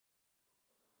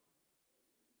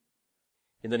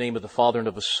In the name of the Father, and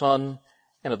of the Son,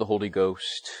 and of the Holy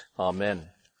Ghost. Amen.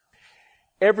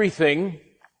 Everything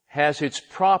has its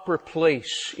proper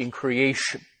place in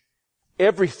creation.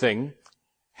 Everything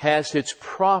has its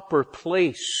proper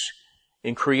place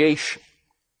in creation.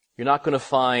 You're not going to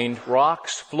find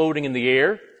rocks floating in the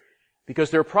air, because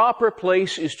their proper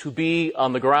place is to be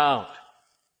on the ground.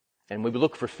 And when we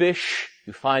look for fish,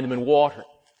 you find them in water.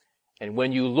 And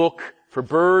when you look for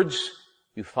birds,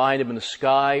 you find them in the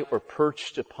sky or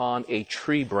perched upon a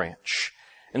tree branch.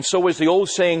 And so as the old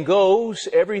saying goes,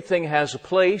 everything has a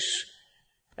place,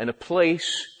 and a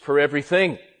place for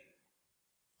everything.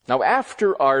 Now,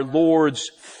 after our Lord's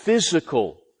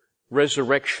physical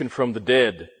resurrection from the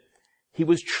dead, he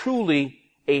was truly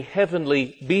a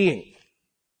heavenly being.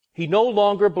 He no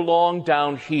longer belonged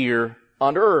down here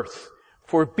on earth,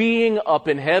 for being up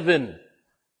in heaven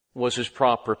was his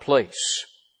proper place.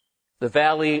 The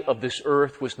valley of this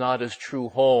earth was not his true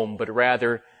home, but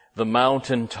rather the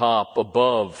mountaintop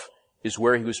above is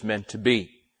where he was meant to be.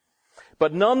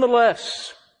 But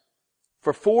nonetheless,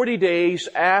 for 40 days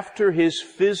after his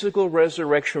physical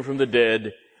resurrection from the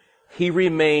dead, he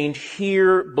remained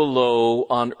here below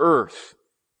on earth.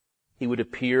 He would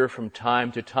appear from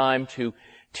time to time to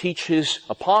teach his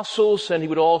apostles, and he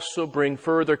would also bring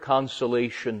further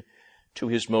consolation to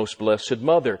his most blessed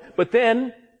mother. But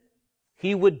then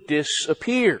he would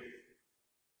disappear.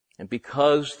 And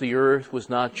because the earth was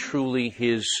not truly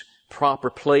his proper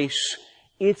place,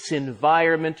 its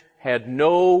environment had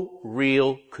no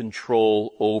real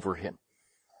control over him.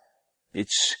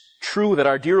 It's true that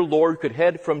our dear Lord could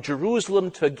head from Jerusalem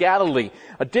to Galilee,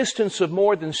 a distance of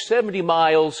more than 70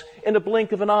 miles, in a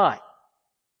blink of an eye.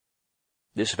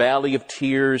 This valley of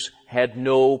tears had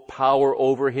no power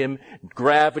over him.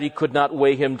 Gravity could not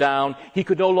weigh him down. He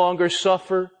could no longer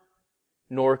suffer,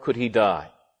 nor could he die.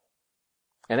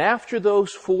 And after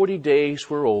those 40 days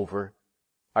were over,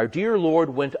 our dear Lord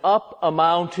went up a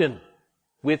mountain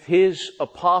with his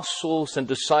apostles and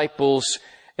disciples,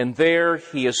 and there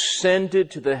he ascended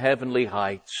to the heavenly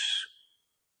heights.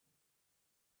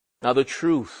 Now, the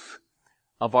truth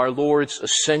of our Lord's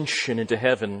ascension into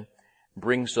heaven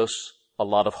brings us a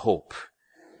lot of hope.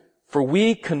 For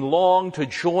we can long to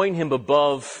join him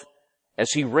above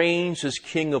as he reigns as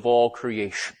King of all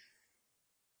creation.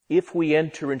 If we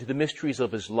enter into the mysteries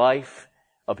of his life,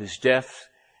 of his death,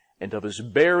 and of his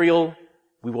burial,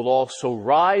 we will also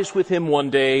rise with him one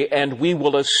day, and we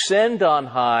will ascend on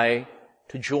high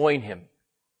to join him.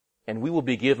 And we will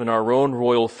be given our own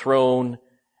royal throne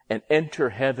and enter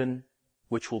heaven,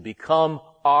 which will become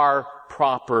our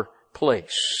proper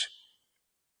place.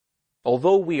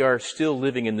 Although we are still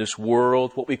living in this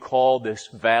world, what we call this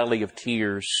valley of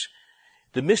tears,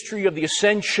 the mystery of the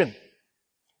ascension,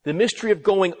 the mystery of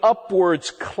going upwards,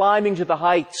 climbing to the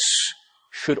heights,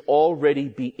 should already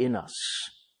be in us.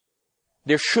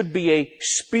 There should be a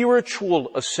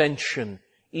spiritual ascension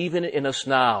even in us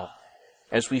now,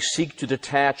 as we seek to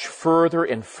detach further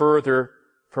and further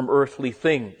from earthly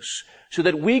things, so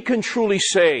that we can truly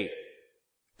say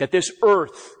that this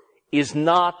earth is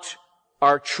not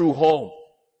our true home,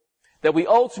 that we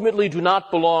ultimately do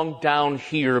not belong down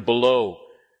here below,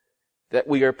 that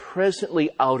we are presently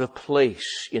out of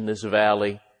place in this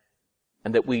valley,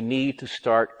 and that we need to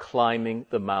start climbing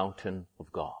the mountain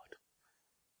of God.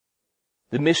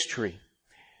 The mystery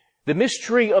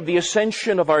of the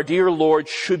ascension of our dear Lord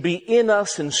should be in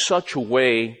us in such a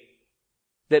way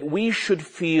that we should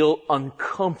feel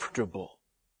uncomfortable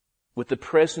with the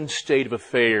present state of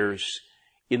affairs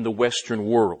in the Western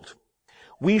world.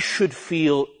 We should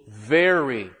feel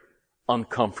very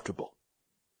uncomfortable.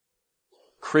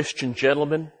 Christian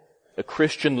gentlemen, a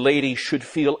Christian lady should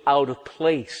feel out of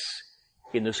place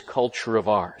in this culture of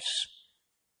ours.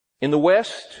 In the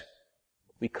West,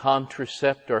 we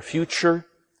contracept our future,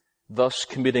 thus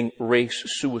committing race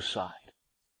suicide.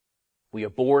 We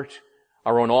abort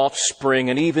our own offspring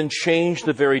and even change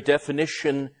the very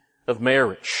definition of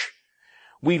marriage.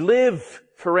 We live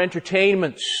for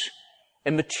entertainments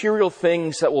and material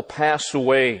things that will pass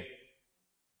away.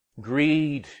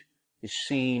 Greed is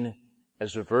seen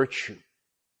as a virtue.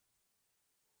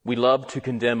 We love to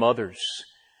condemn others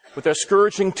with our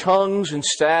scourging tongues and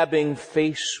stabbing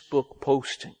Facebook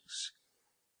postings,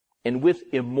 and with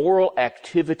immoral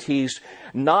activities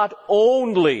not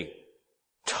only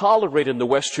tolerated in the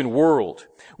Western world,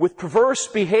 with perverse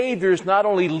behaviors not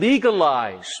only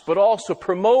legalized, but also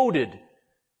promoted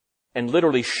and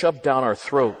literally shoved down our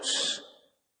throats.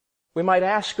 We might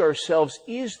ask ourselves,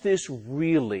 is this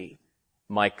really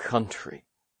my country?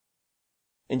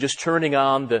 And just turning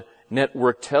on the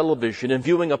network television and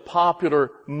viewing a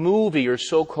popular movie or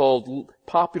so-called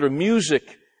popular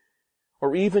music,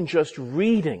 or even just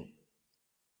reading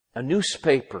a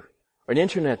newspaper or an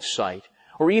internet site,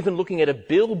 or even looking at a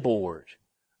billboard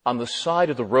on the side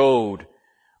of the road,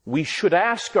 we should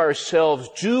ask ourselves,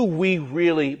 do we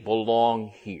really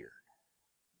belong here?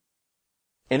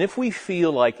 And if we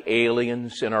feel like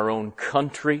aliens in our own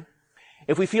country,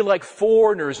 if we feel like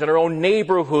foreigners in our own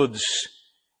neighborhoods,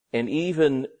 and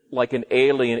even like an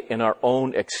alien in our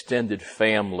own extended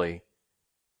family,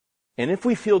 and if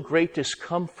we feel great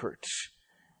discomfort,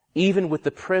 even with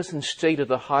the present state of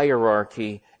the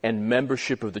hierarchy and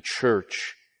membership of the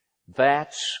church,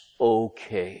 that's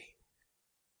okay.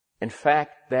 In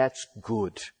fact, that's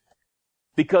good.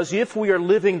 Because if we are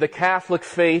living the Catholic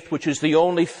faith, which is the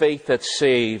only faith that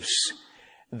saves,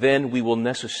 then we will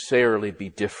necessarily be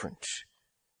different.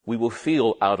 We will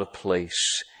feel out of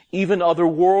place, even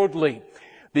otherworldly,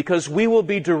 because we will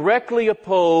be directly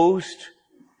opposed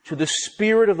to the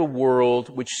spirit of the world,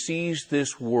 which sees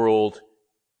this world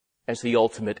as the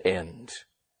ultimate end.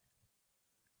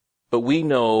 But we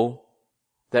know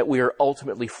that we are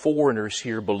ultimately foreigners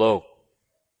here below,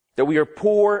 that we are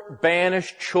poor,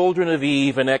 banished children of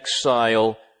Eve in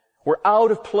exile. We're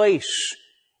out of place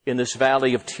in this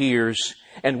valley of tears,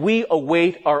 and we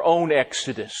await our own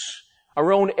exodus,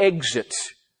 our own exit,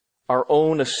 our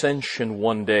own ascension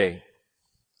one day.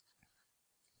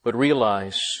 But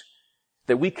realize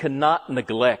that we cannot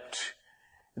neglect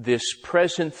this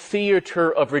present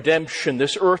theater of redemption,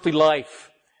 this earthly life,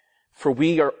 for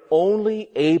we are only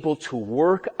able to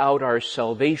work out our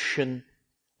salvation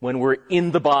when we're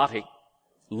in the body,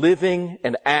 living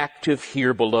and active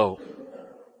here below.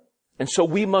 And so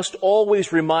we must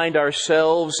always remind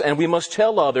ourselves, and we must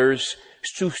tell others,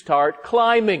 to start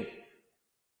climbing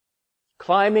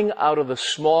out of the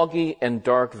smoggy and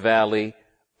dark valley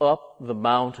up the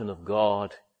mountain of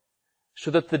God, so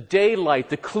that the daylight,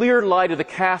 the clear light of the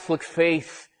Catholic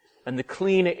faith and the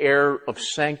clean air of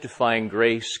sanctifying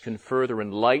grace can further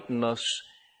enlighten us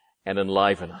and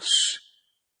enliven us.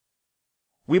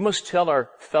 We must tell our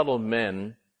fellow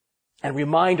men and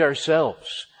remind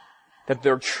ourselves that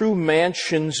there are true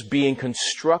mansions being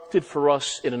constructed for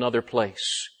us in another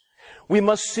place. We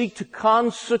must seek to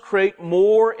consecrate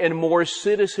more and more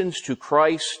citizens to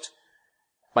Christ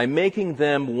by making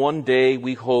them one day,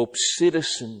 we hope,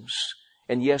 citizens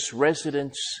and yes,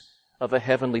 residents of a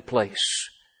heavenly place.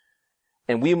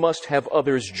 And we must have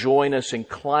others join us in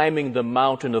climbing the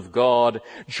mountain of God,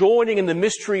 joining in the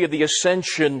mystery of the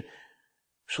ascension,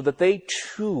 so that they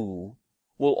too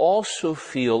will also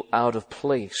feel out of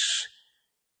place,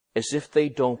 as if they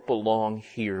don't belong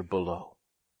here below.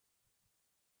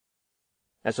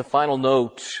 As a final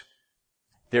note,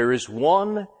 there is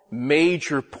one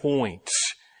major point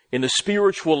in the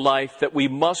spiritual life that we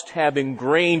must have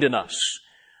ingrained in us.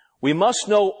 We must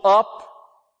know up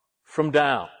from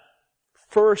down.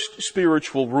 First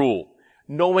spiritual rule,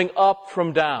 knowing up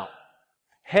from down.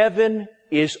 Heaven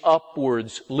is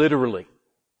upwards, literally.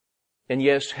 And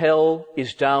yes, hell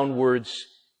is downwards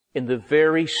in the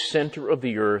very center of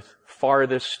the earth,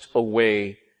 farthest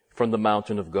away from the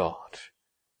mountain of God.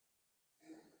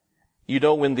 You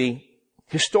know, in the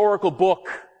historical book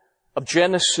of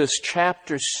Genesis,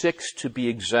 chapter 6 to be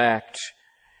exact,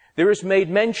 there is made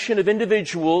mention of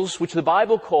individuals which the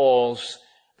Bible calls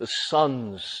the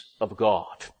sons of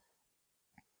God.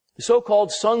 The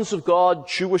so-called sons of God,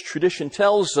 Jewish tradition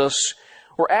tells us,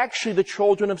 were actually the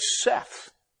children of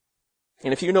Seth.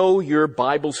 And if you know your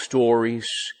Bible stories,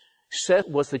 Seth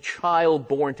was the child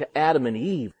born to Adam and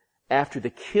Eve after the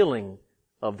killing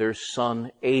of their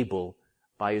son Abel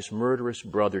by his murderous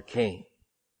brother Cain.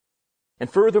 And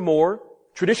furthermore,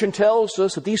 tradition tells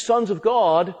us that these sons of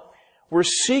God were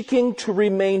seeking to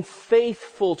remain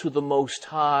faithful to the Most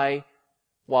High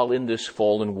while in this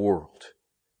fallen world.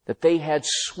 That they had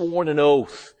sworn an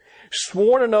oath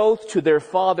to their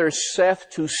father Seth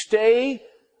to stay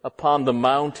upon the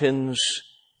mountains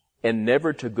and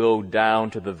never to go down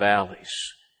to the valleys,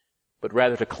 but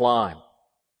rather to climb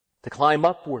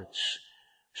upwards,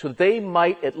 so that they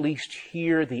might at least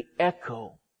hear the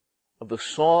echo of the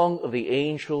song of the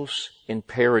angels in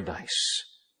paradise.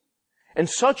 And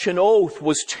such an oath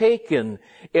was taken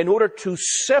in order to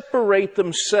separate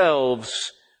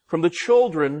themselves from the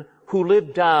children who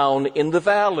lived down in the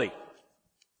valley,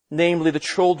 namely the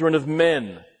children of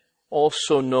men,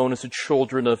 also known as the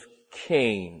children of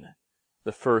Cain,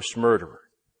 the first murderer.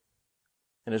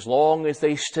 And as long as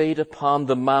they stayed upon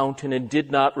the mountain and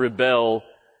did not rebel,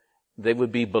 they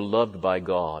would be beloved by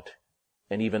God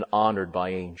and even honored by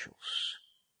angels.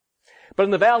 But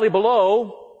in the valley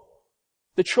below,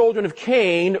 the children of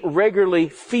Cain regularly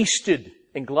feasted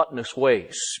in gluttonous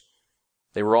ways.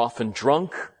 They were often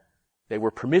drunk, They were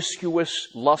promiscuous,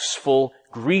 lustful,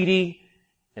 greedy,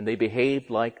 and they behaved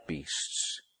like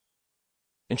beasts.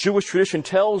 And Jewish tradition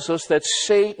tells us that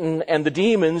Satan and the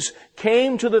demons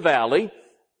came to the valley,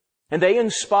 and they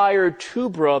inspired two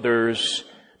brothers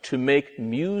to make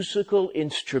musical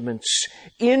instruments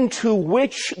into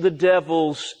which the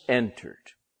devils entered.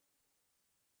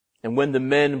 And when the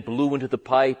men blew into the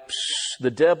pipes, the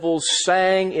devils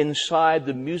sang inside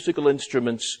the musical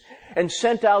instruments and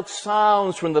sent out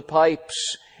sounds from the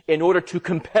pipes in order to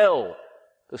compel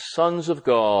the sons of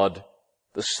God,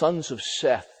 the sons of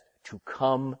Seth, to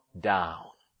come down,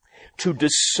 to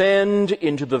descend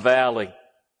into the valley.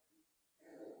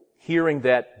 Hearing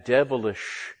that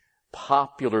devilish,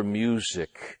 popular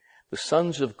music, the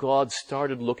sons of God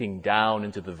started looking down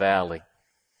into the valley.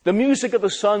 The music of the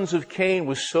sons of Cain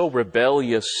was so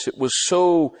rebellious, it was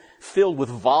so filled with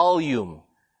volume,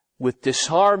 with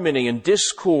disharmony and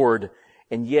discord,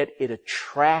 and yet it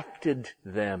attracted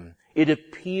them. It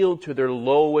appealed to their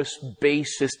lowest,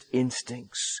 basest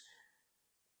instincts.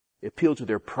 It appealed to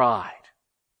their pride,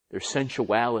 their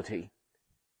sensuality,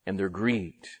 and their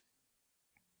greed.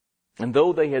 And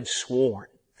though they had sworn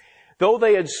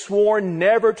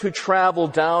never to travel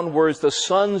downwards, the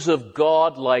sons of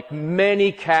God, like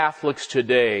many Catholics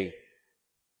today,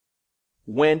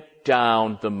 went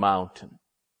down the mountain.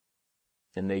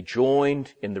 And they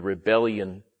joined in the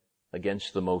rebellion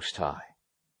against the Most High.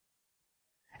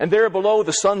 And there below,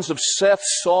 the sons of Seth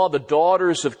saw the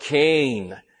daughters of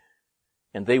Cain,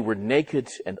 and they were naked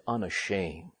and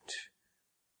unashamed.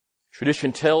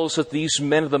 Tradition tells that these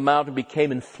men of the mountain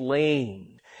became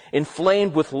inflamed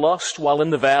with lust while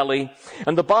in the valley.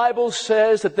 And the Bible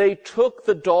says that they took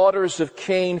the daughters of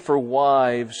Cain for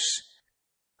wives,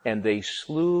 and they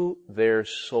slew their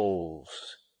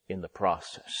souls in the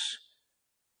process.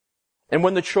 And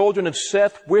when the children of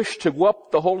Seth wished to go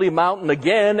up the holy mountain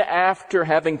again after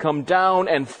having come down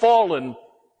and fallen,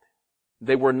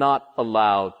 they were not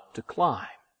allowed to climb.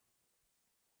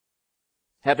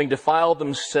 Having defiled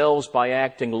themselves by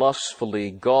acting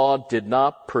lustfully, God did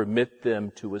not permit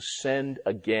them to ascend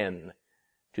again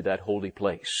to that holy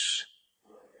place.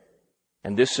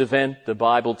 And this event, the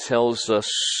Bible tells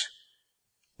us,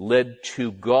 led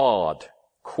to God,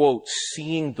 quote,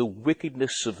 seeing the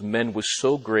wickedness of men was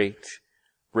so great,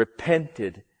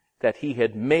 repented that he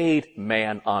had made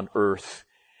man on earth.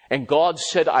 And God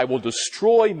said, I will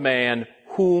destroy man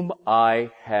whom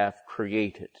I have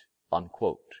created,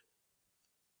 unquote.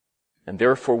 And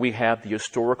therefore we have the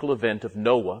historical event of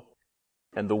Noah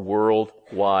and the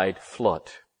worldwide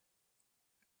flood.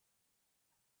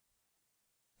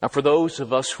 Now, for those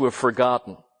of us who have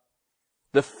forgotten,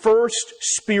 the first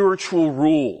spiritual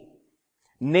rule,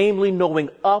 namely knowing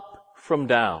up from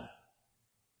down,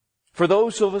 for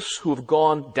those of us who have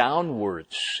gone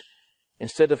downwards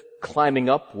instead of climbing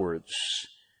upwards,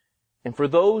 and for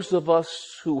those of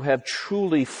us who have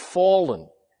truly fallen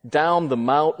down the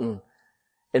mountain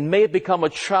and may have become a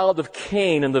child of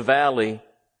Cain in the valley,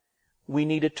 we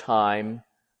need a time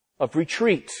of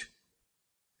retreat.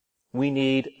 We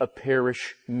need a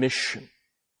parish mission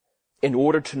in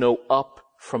order to know up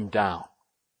from down.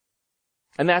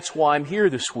 And that's why I'm here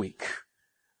this week.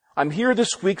 I'm here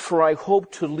this week for I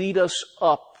hope to lead us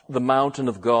up the mountain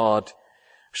of God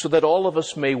so that all of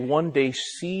us may one day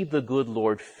see the good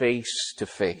Lord face to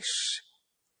face.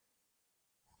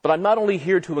 But I'm not only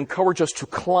here to encourage us to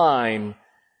climb,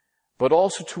 but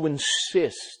also to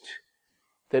insist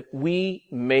that we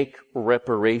make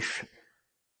reparation.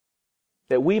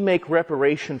 That we make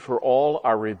reparation for all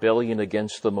our rebellion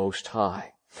against the Most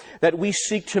High. That we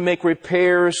seek to make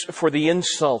repairs for the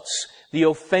insults, the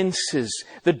offenses,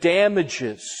 the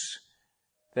damages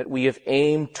that we have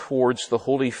aimed towards the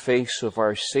holy face of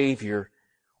our Savior,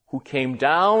 who came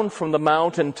down from the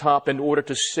mountaintop in order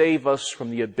to save us from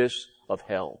the abyss of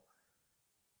hell.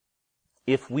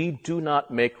 If we do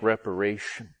not make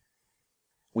reparation,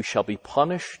 we shall be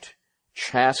punished,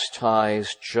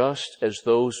 chastised, just as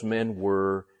those men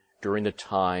were during the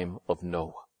time of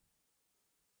Noah.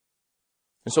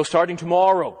 And so starting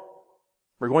tomorrow,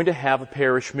 we're going to have a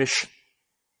parish mission.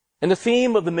 And the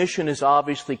theme of the mission is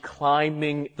obviously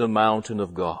climbing the mountain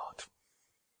of God.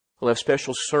 We'll have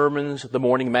special sermons at the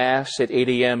morning Mass at 8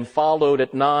 a.m., followed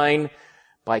at 9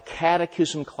 by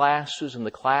catechism classes in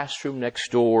the classroom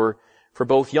next door for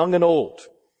both young and old.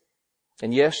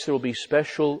 And yes, there will be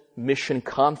special mission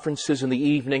conferences in the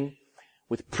evening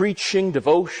with preaching,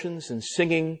 devotions, and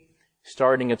singing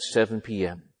starting at 7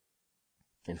 p.m.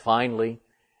 And finally,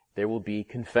 there will be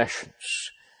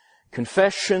confessions.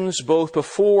 Confessions both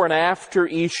before and after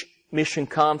each mission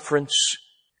conference.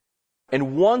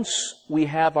 And once we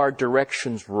have our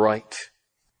directions right,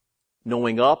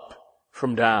 knowing up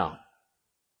from down,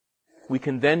 we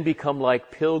can then become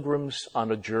like pilgrims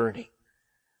on a journey,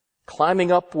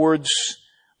 climbing upwards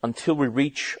until we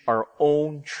reach our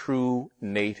own true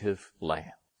native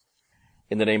land.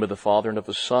 In the name of the Father, and of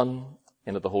the Son,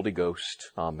 and of the Holy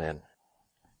Ghost. Amen.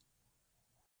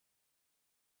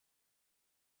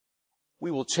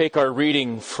 We will take our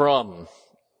reading from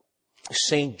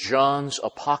St. John's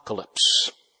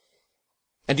Apocalypse.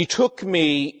 And he took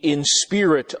me in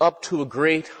spirit up to a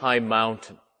great high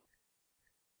mountain,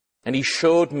 and he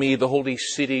showed me the holy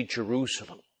city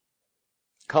Jerusalem,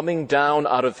 coming down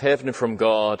out of heaven from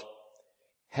God,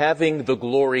 having the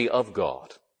glory of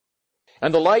God.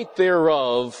 And the light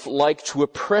thereof like to a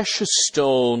precious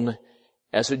stone,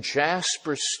 as a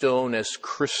jasper stone, as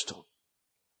crystal.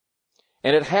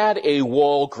 And it had a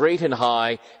wall great and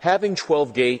high, having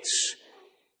 12 gates,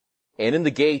 and in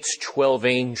the gates 12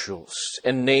 angels,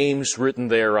 and names written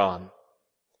thereon,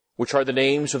 which are the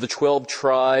names of the 12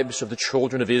 tribes of the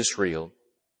children of Israel.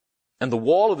 And the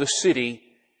wall of the city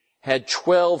had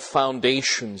 12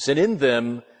 foundations, and in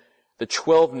them the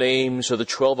 12 names of the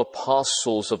 12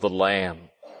 apostles of the Lamb.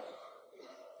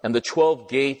 And the 12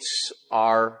 gates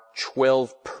are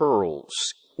 12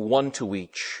 pearls, one to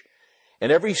each.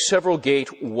 And every several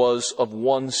gate was of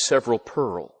one several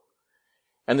pearl.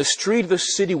 And the street of the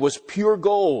city was pure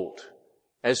gold,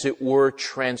 as it were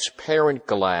transparent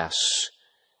glass.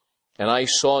 And I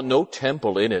saw no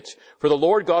temple in it, for the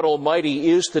Lord God Almighty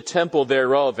is the temple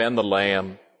thereof, and the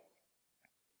Lamb.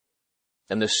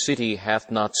 And the city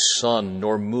hath not sun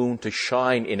nor moon to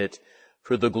shine in it,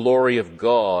 for the glory of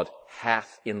God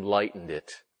hath enlightened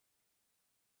it.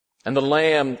 And the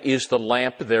Lamb is the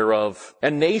lamp thereof,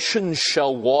 and nations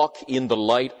shall walk in the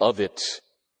light of it.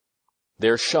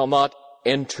 There shall not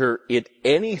enter it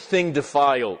anything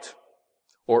defiled,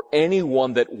 or any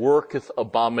one that worketh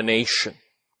abomination,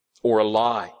 or a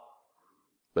lie,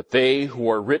 but they who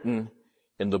are written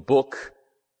in the book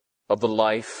of the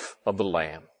life of the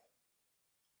Lamb.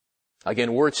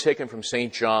 Again, words taken from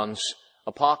St. John's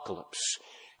Apocalypse.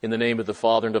 In the name of the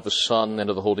Father, and of the Son, and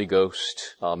of the Holy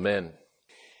Ghost. Amen.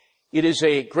 It is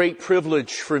a great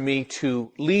privilege for me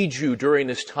to lead you during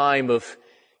this time of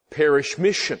parish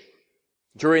mission,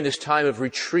 during this time of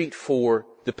retreat for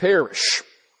the parish.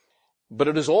 But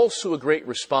it is also a great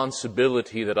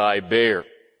responsibility that I bear.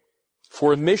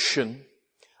 For a mission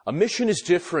is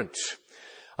different.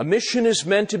 A mission is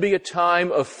meant to be a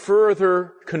time of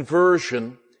further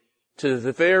conversion to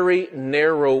the very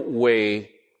narrow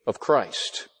way of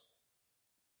Christ.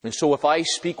 And so if I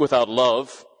speak without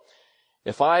love,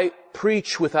 if I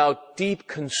preach without deep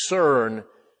concern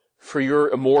for your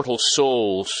immortal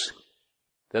souls,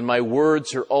 then my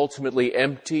words are ultimately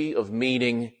empty of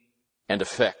meaning and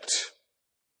effect.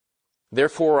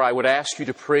 Therefore, I would ask you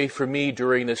to pray for me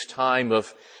during this time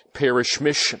of parish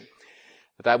mission,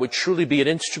 that I would truly be an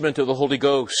instrument of the Holy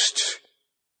Ghost.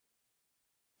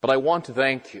 But I want to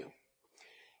thank you.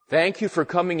 Thank you for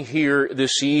coming here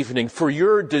this evening, for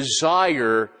your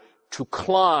desire to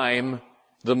climb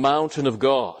the mountain of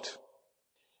God.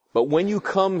 But when you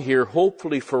come here,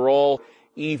 hopefully for all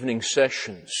evening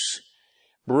sessions,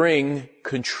 bring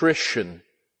contrition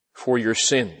for your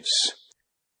sins.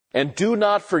 And do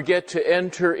not forget to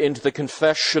enter into the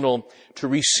confessional to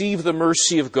receive the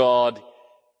mercy of God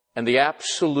and the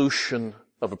absolution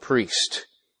of a priest.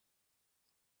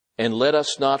 And let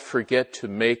us not forget to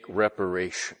make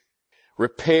reparation.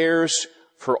 Repairs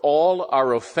for all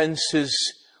our offenses,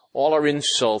 all our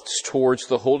insults towards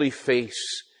the holy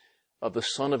face of the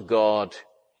Son of God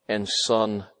and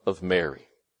Son of Mary.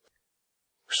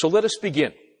 So let us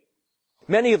begin.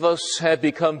 Many of us have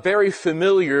become very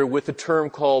familiar with the term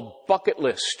called bucket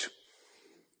list.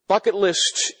 Bucket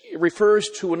list refers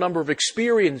to a number of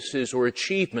experiences or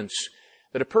achievements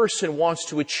that a person wants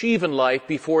to achieve in life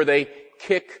before they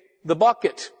kick the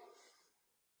bucket.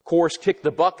 Of course, kick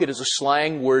the bucket is a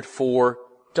slang word for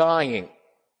dying.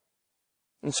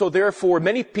 And so therefore,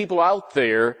 many people out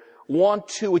there want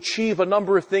to achieve a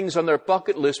number of things on their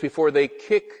bucket list before they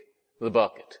kick the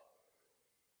bucket.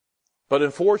 But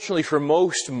unfortunately for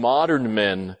most modern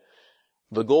men,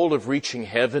 the goal of reaching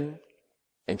heaven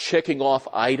and checking off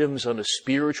items on a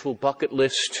spiritual bucket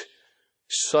list,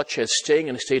 such as staying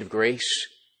in a state of grace,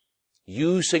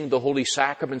 using the holy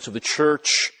sacraments of the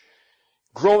church,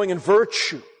 growing in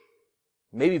virtue,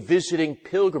 maybe visiting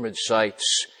pilgrimage sites,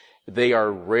 they are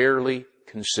rarely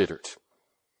considered.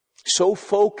 So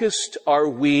focused are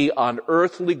we on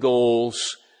earthly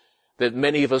goals that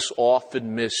many of us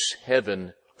often miss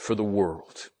heaven for the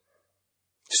world.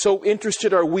 So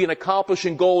interested are we in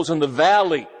accomplishing goals in the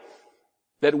valley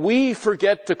that we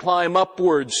forget to climb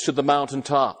upwards to the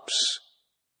mountaintops.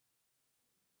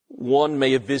 One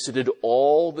may have visited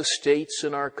all the states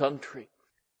in our country.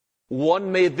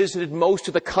 One may have visited most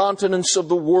of the continents of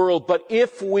the world, but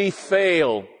if we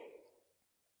fail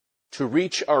to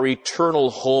reach our eternal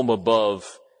home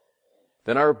above,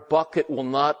 then our bucket will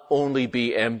not only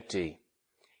be empty,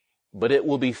 but it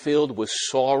will be filled with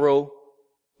sorrow,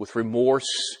 with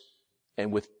remorse,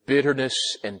 and with bitterness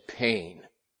and pain.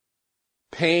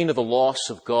 Pain of the loss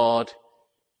of God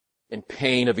and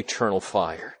pain of eternal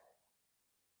fire.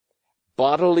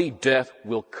 Bodily death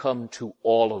will come to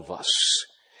all of us.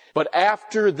 But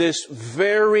after this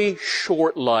very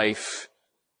short life,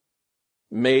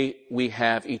 may we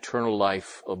have eternal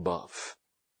life above.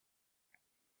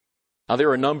 Now, there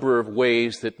are a number of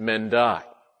ways that men die.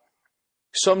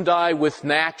 Some die with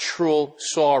natural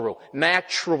sorrow,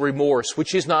 natural remorse,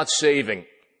 which is not saving.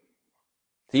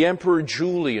 The Emperor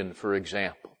Julian, for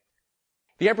example.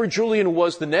 The Emperor Julian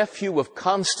was the nephew of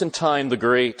Constantine the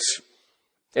Great.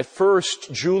 At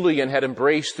first, Julian had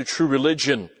embraced the true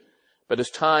religion, but as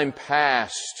time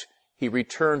passed, he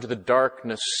returned to the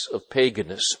darkness of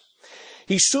paganism.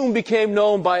 He soon became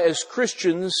known as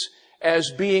Christians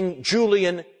as being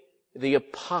Julian the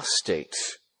Apostate.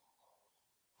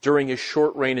 During his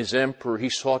short reign as emperor, he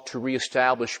sought to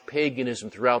reestablish paganism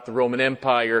throughout the Roman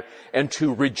Empire and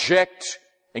to reject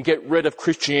and get rid of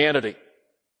Christianity.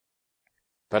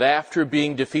 But after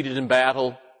being defeated in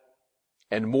battle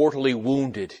and mortally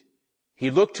wounded,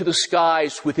 he looked to the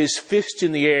skies with his fist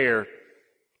in the air,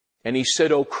 and he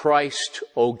said, "O Christ,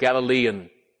 O Galilean,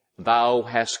 thou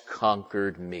hast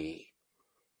conquered me."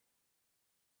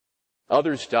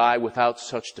 Others die without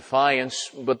such defiance,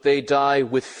 but they die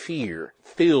with fear,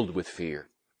 filled with fear.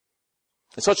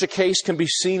 And such a case can be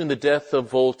seen in the death of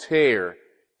Voltaire,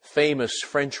 famous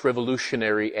French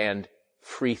revolutionary and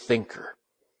free thinker.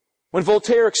 When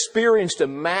Voltaire experienced a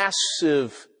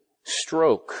massive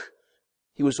stroke,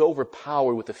 he was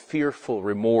overpowered with a fearful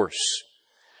remorse.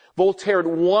 Voltaire at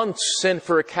once sent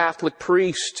for a Catholic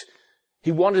priest.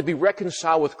 He wanted to be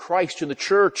reconciled with Christ in the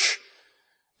church.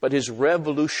 But his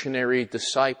revolutionary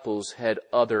disciples had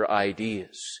other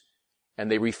ideas,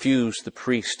 and they refused the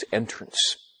priest entrance.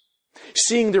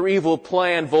 Seeing their evil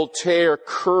plan, Voltaire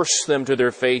cursed them to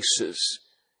their faces.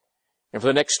 And for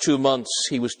the next 2 months,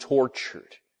 he was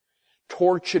tortured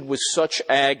with such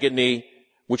agony,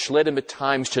 which led him at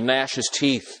times to gnash his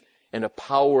teeth in a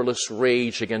powerless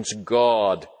rage against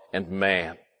God and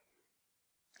man.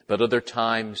 But other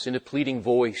times, in a pleading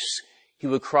voice, he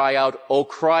would cry out, "O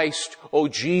Christ, O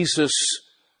Jesus,"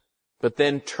 but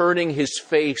then turning his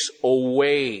face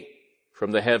away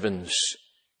from the heavens,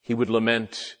 he would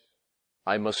lament,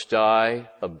 "I must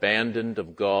die, abandoned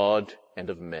of God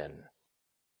and of men."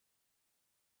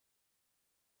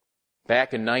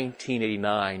 Back in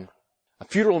 1989, a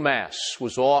funeral mass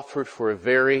was offered for a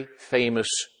very famous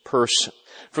person,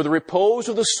 for the repose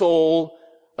of the soul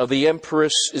of the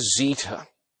Empress Zita.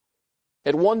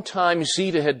 At one time,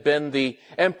 Zita had been the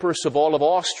Empress of all of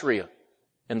Austria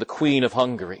and the Queen of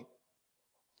Hungary.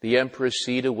 The Empress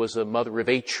Zita was a mother of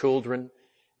 8 children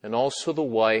and also the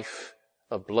wife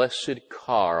of Blessed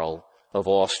Karl of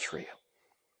Austria.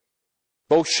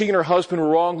 Both she and her husband were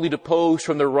wrongly deposed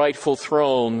from their rightful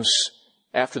thrones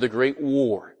after the Great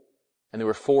War, and they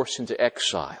were forced into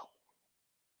exile.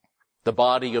 The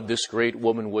body of this great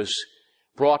woman was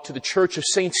brought to the Church of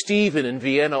St. Stephen in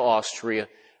Vienna, Austria,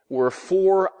 where a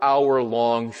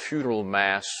 4-hour-long funeral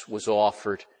mass was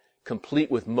offered, complete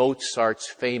with Mozart's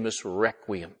famous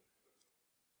Requiem.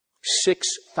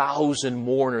 6,000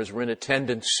 mourners were in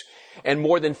attendance, and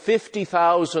more than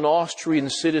 50,000 Austrian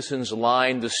citizens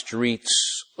lined the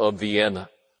streets of Vienna.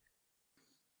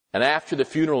 And after the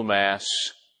funeral mass,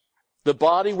 the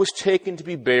body was taken to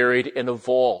be buried in a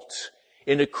vault,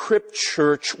 in a crypt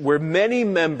church where many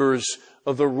members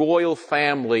of the royal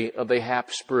family of the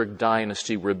Habsburg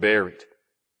dynasty were buried.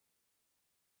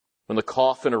 When the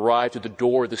coffin arrived at the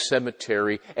door of the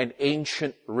cemetery, an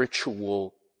ancient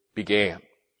ritual began.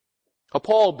 A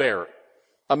pallbearer,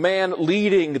 a man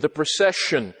leading the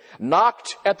procession,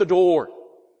 knocked at the door.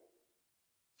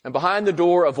 And behind the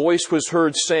door, a voice was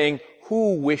heard saying,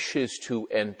 "Who wishes to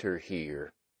enter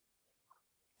here?"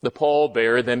 The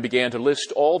pallbearer then began to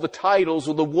list all the titles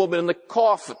of the woman in the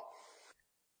coffin.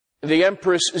 The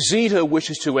Empress Zita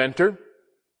wishes to enter,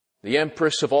 the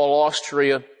Empress of all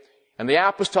Austria, and the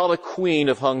Apostolic Queen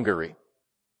of Hungary.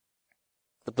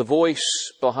 But the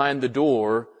voice behind the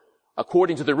door,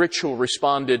 according to the ritual,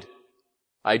 responded,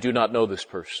 "I do not know this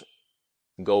person.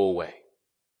 Go away."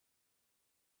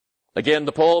 Again,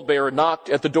 the pallbearer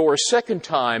knocked at the door a second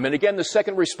time, and again the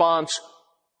second response,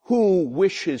 Who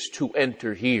wishes to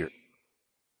enter here?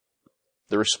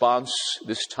 The response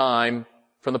this time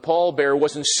from the pallbearer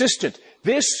was insistent.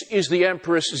 This is the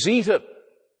Empress Zita,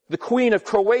 the Queen of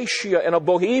Croatia and of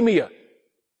Bohemia,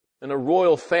 and a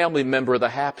royal family member of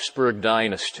the Habsburg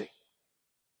dynasty.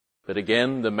 But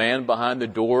again, the man behind the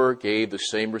door gave the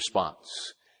same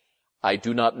response. I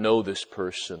do not know this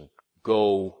person.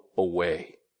 Go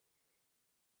away.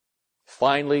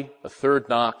 Finally, a third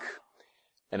knock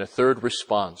and a third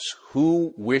response.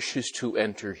 Who wishes to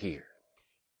enter here?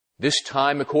 This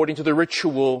time, according to the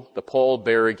ritual, the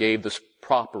pallbearer gave this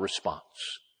proper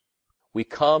response. We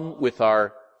come with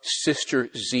our sister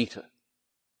Zita,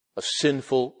 a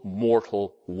sinful,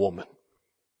 mortal woman.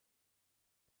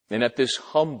 And at this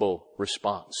humble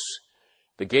response,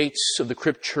 the gates of the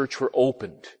crypt church were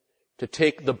opened to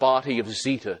take the body of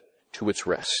Zita to its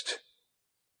rest.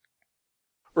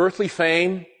 Earthly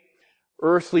fame,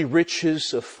 earthly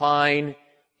riches, a fine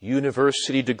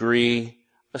university degree,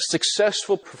 a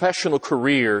successful professional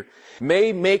career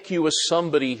may make you a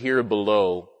somebody here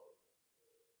below,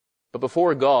 but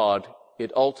before God,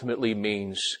 it ultimately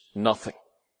means nothing.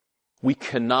 We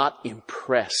cannot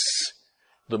impress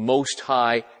the Most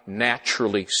High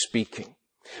naturally speaking.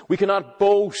 We cannot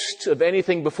boast of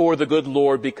anything before the good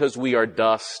Lord because we are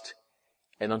dust,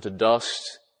 and unto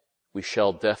dust we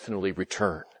shall definitely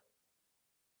return.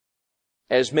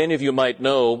 As many of you might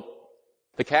know,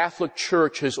 the Catholic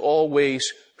Church has always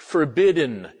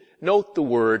forbidden, note the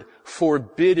word,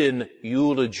 forbidden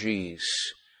eulogies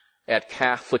at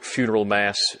Catholic funeral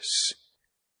masses.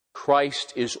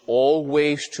 Christ is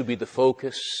always to be the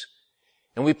focus,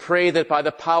 and we pray that by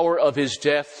the power of his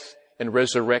death and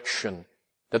resurrection,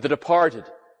 that the departed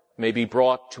may be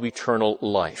brought to eternal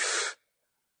life.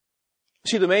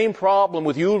 See, the main problem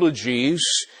with eulogies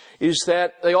is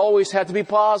that they always have to be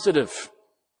positive,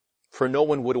 for no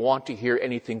one would want to hear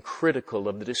anything critical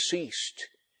of the deceased.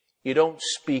 You don't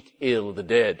speak ill of the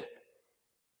dead.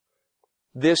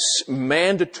 This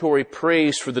mandatory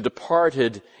praise for the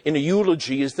departed in a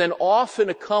eulogy is then often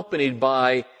accompanied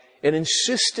by an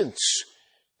insistence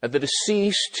that the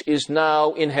deceased is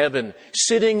now in heaven,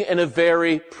 sitting in a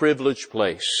very privileged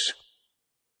place.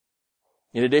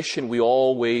 In addition, we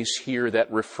always hear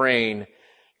that refrain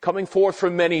coming forth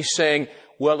from many saying,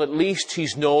 well, at least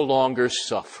he's no longer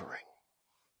suffering.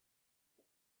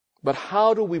 But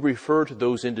how do we refer to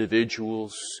those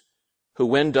individuals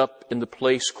who end up in the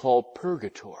place called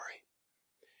purgatory?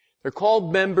 They're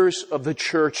called members of the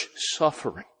church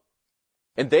suffering,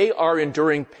 and they are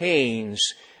enduring pains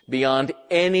beyond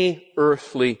any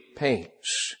earthly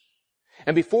pains.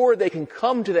 And before they can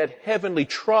come to that heavenly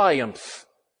triumph,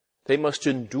 they must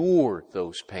endure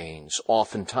those pains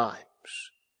oftentimes.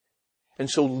 And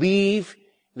so leave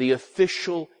the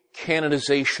official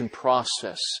canonization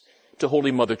process to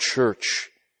Holy Mother Church.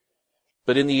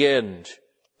 But in the end,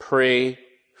 pray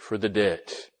for the dead.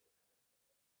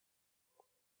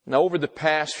 Now, over the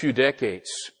past few decades,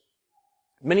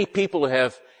 many people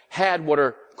have had what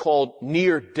are called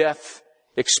near-death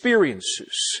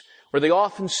experiences, where they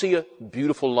often see a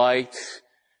beautiful light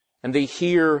and they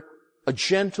hear a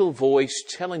gentle voice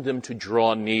telling them to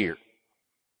draw near.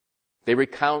 They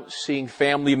recount seeing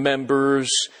family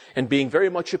members and being very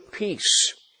much at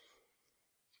peace.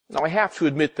 Now, I have to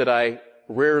admit that I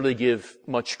rarely give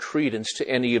much credence to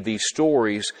any of these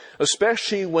stories,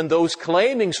 especially when those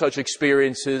claiming such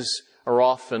experiences are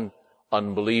often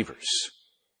unbelievers.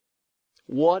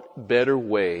 What better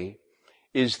way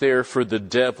is there for the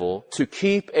devil to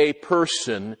keep a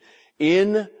person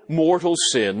in mortal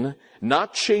sin,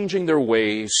 not changing their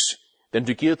ways, than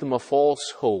to give them a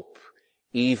false hope,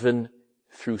 even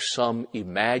through some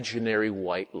imaginary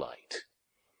white light?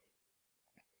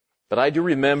 But I do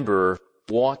remember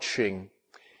watching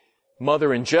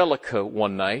Mother Angelica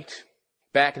one night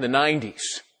back in the 90s.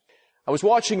 I was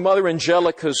watching Mother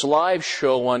Angelica's live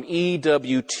show on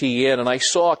EWTN, and I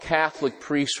saw a Catholic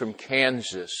priest from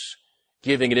Kansas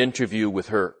giving an interview with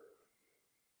her.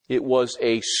 It was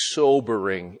a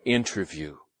sobering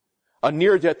interview, a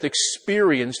near-death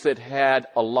experience that had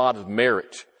a lot of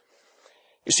merit.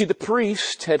 You see, the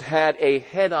priest had had a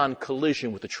head-on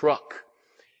collision with a truck,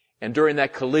 and during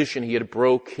that collision he had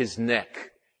broke his neck,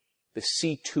 the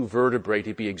C2 vertebrae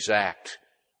to be exact,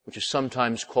 which is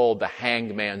sometimes called the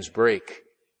hangman's break.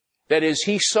 That is,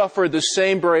 he suffered the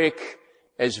same break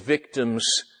as victims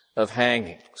of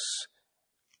hangings.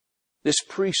 This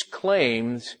priest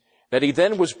claimed that he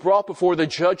then was brought before the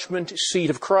judgment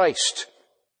seat of Christ.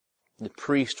 The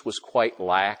priest was quite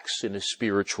lax in his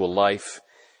spiritual life.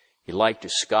 He liked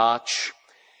his scotch.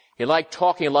 He liked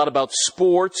talking a lot about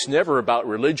sports, never about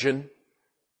religion.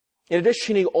 In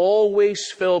addition, he always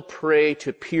fell prey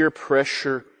to peer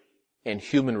pressure and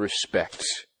human respect.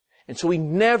 And so he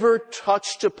never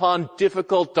touched upon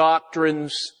difficult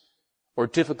doctrines or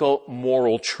difficult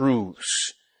moral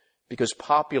truths, because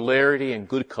popularity and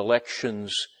good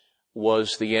collections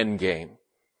was the end game.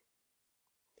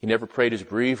 He never prayed his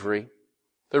breviary.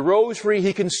 The rosary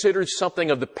he considered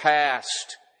something of the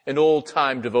past, an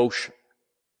old-time devotion.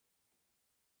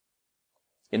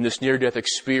 In this near-death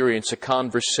experience, a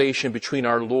conversation between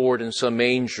our Lord and some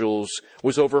angels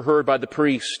was overheard by the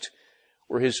priest,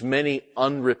 where his many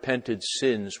unrepented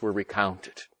sins were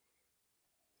recounted.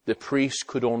 The priest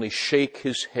could only shake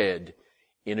his head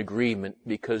in agreement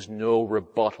because no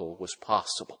rebuttal was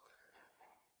possible.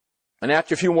 And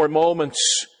after a few more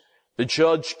moments, the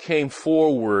judge came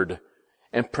forward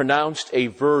and pronounced a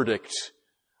verdict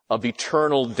of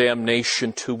eternal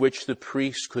damnation, to which the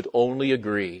priest could only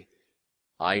agree,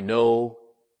 I know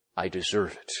I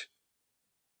deserve it.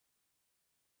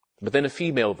 But then a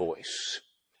female voice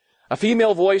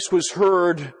was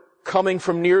heard coming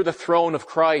from near the throne of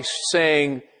Christ,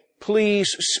 saying,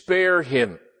 please spare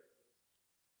him.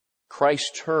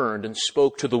 Christ turned and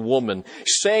spoke to the woman,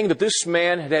 saying that this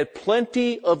man had had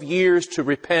plenty of years to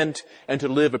repent and to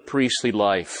live a priestly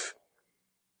life.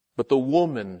 But the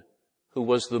woman, who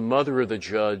was the mother of the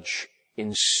judge,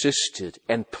 insisted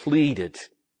and pleaded,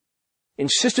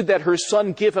 insisted that her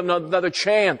son give him another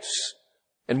chance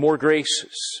and more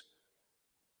graces.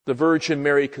 The Virgin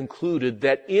Mary concluded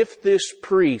that if this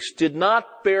priest did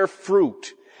not bear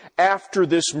fruit after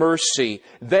this mercy,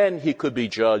 then he could be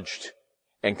judged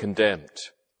and condemned.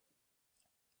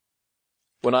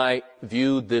 When I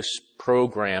viewed this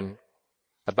program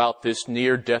about this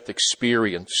near-death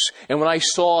experience, and when I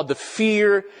saw the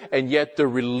fear and yet the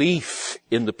relief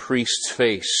in the priest's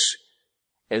face,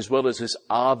 as well as his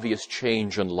obvious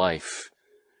change in life,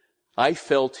 I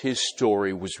felt his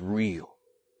story was real.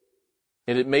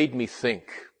 And it made me think.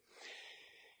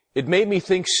 It made me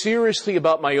think seriously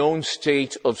about my own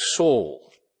state of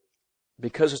soul,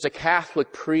 because as a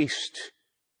Catholic priest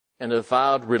and a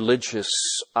vowed religious,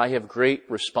 I have great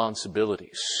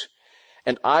responsibilities.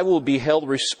 And I will be held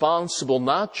responsible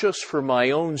not just for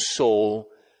my own soul,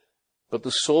 but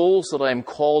the souls that I am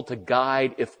called to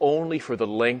guide, if only for the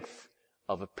length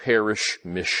of a parish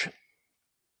mission.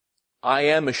 I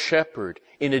am a shepherd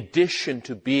in addition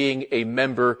to being a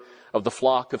member of the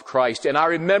flock of Christ. And I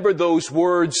remember those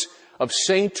words of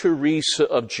Saint Teresa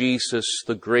of Jesus,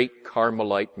 the great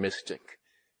Carmelite mystic,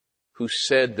 who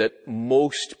said that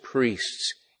most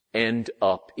priests end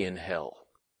up in hell.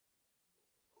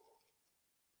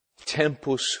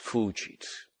 Tempus fugit,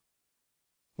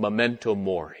 memento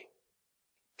mori.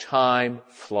 Time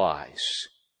flies.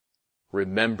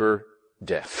 Remember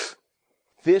death.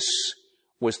 This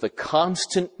was the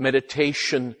constant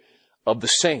meditation of the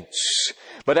saints.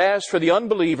 But as for the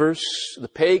unbelievers, the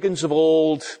pagans of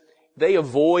old, they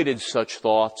avoided such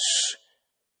thoughts.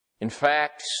 In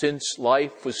fact, since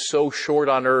life was so short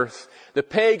on earth, the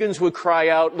pagans would cry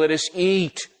out, let us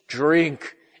eat,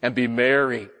 drink, and be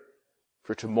merry,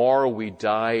 for tomorrow we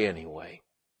die anyway.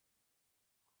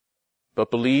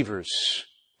 But believers,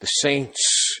 the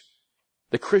saints,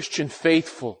 the Christian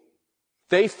faithful,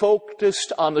 they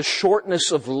focused on the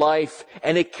shortness of life,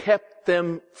 and it kept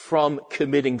them from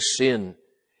committing sin,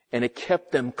 and it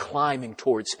kept them climbing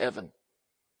towards heaven.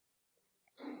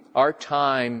 Our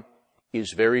time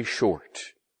is very short.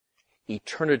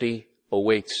 Eternity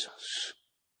awaits us.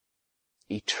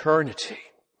 Eternity.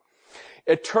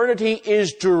 Eternity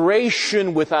is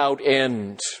duration without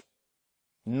end.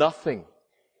 Nothing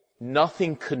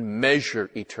can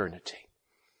measure eternity.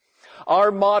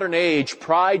 Our modern age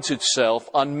prides itself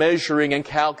on measuring and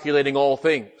calculating all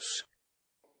things.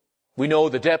 We know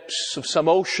the depths of some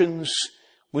oceans.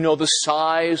 We know the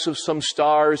size of some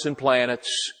stars and planets.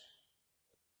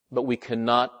 But we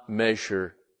cannot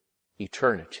measure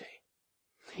eternity.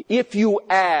 If you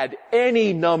add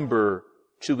any number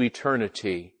to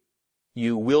eternity,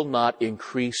 you will not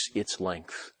increase its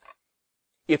length.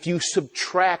 If you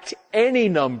subtract any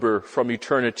number from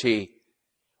eternity,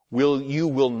 you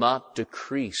will not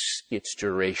decrease its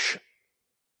duration.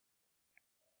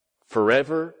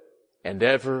 Forever and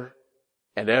ever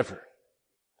and ever.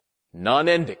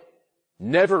 Non-ending,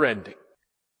 never-ending.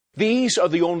 These are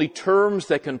the only terms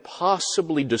that can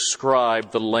possibly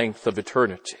describe the length of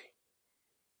eternity.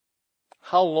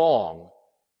 How long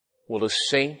will a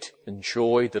saint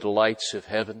enjoy the delights of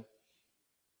heaven?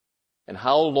 And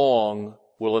how long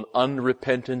will an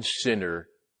unrepentant sinner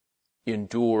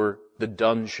endure the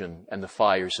dungeon and the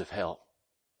fires of hell?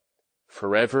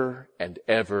 Forever and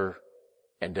ever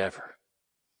and ever.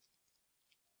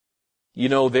 You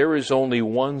know, there is only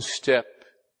one step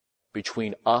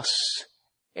between us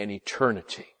and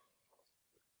eternity.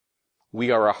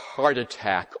 We are a heart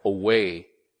attack away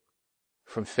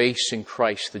from facing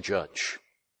Christ the Judge.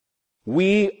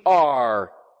 We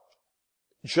are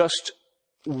just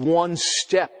one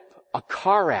step, a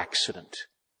car accident,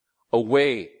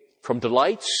 away from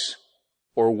delights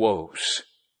or woes.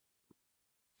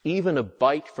 Even a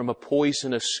bite from a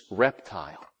poisonous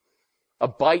reptile, a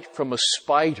bite from a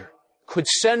spider, could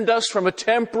send us from a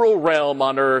temporal realm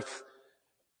on earth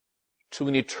to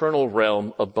an eternal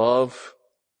realm above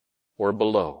or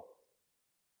below.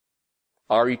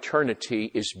 Our eternity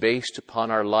is based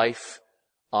upon our life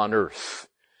on earth.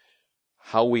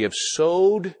 How we have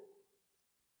sowed,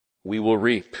 we will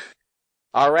reap.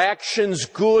 Our actions,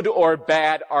 good or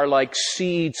bad, are like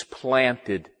seeds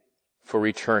planted for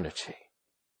eternity.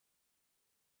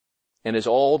 And as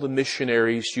all the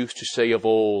missionaries used to say of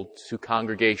old to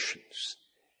congregations,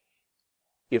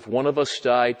 if one of us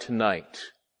died tonight,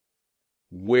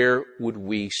 where would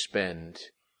we spend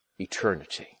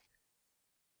eternity?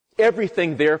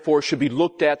 Everything, therefore, should be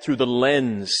looked at through the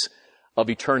lens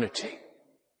of eternity.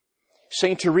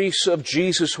 Saint Teresa of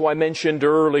Jesus, who I mentioned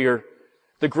earlier,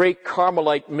 the great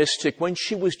Carmelite mystic, when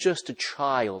she was just a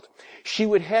child, she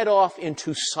would head off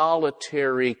into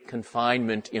solitary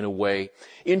confinement in a way,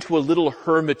 into a little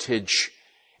hermitage,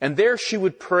 and there she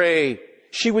would pray.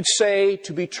 She would say,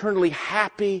 to be eternally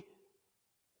happy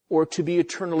or to be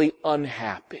eternally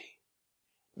unhappy.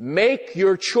 Make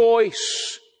your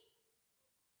choice.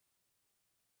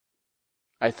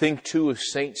 I think, too, of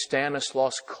St.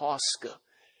 Stanislaus Kostka,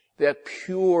 that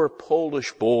pure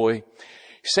Polish boy.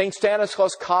 St.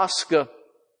 Stanislaus Kostka,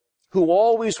 who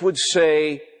always would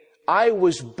say, I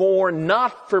was born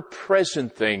not for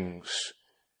present things.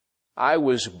 I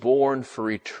was born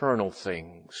for eternal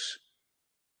things.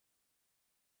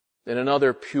 Then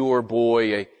another pure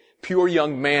boy, a pure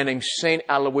young man named St.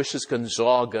 Aloysius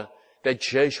Gonzaga, that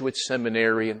Jesuit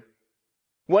seminarian,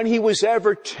 when he was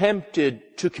ever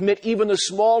tempted to commit even the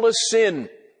smallest sin,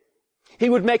 he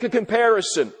would make a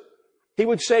comparison. He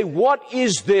would say, what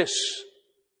is this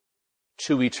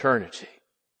to eternity?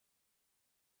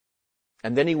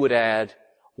 And then he would add,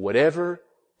 whatever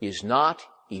is not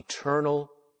eternal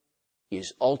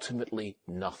is ultimately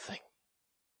nothing.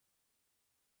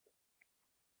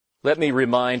 Let me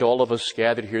remind all of us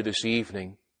gathered here this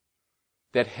evening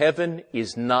that heaven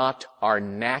is not our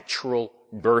natural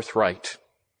birthright.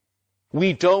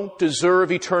 We don't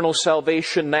deserve eternal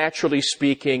salvation, naturally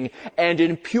speaking, and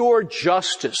in pure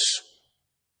justice,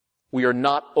 we are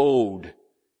not owed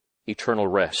eternal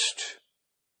rest.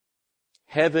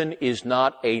 Heaven is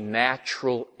not a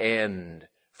natural end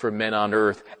for men on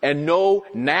earth, and no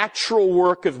natural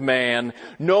work of man,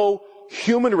 no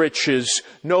human riches,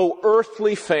 no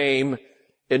earthly fame,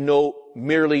 and no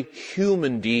merely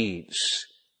human deeds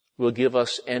will give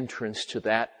us entrance to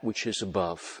that which is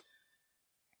above.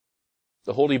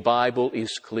 The Holy Bible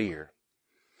is clear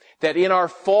that in our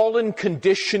fallen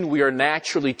condition we are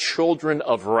naturally children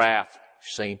of wrath,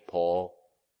 St. Paul.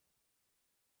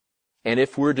 And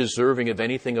if we're deserving of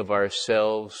anything of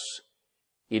ourselves,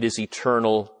 it is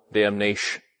eternal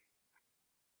damnation.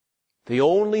 The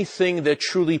only thing that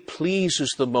truly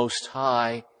pleases the Most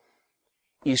High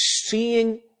is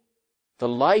seeing the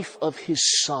life of His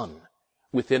Son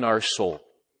within our soul,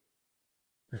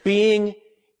 being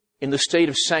in the state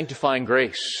of sanctifying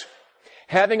grace,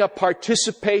 having a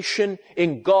participation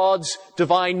in God's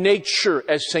divine nature,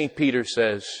 as St. Peter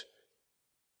says,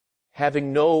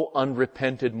 having no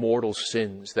unrepented mortal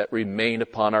sins that remain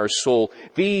upon our soul.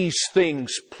 These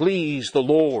things please the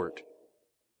Lord.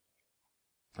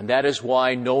 And that is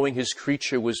why, knowing His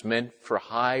creature was meant for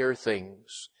higher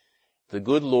things, the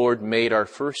good Lord made our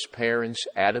first parents,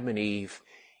 Adam and Eve,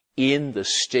 in the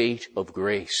state of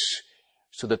grace,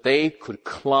 so that they could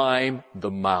climb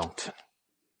the mountain.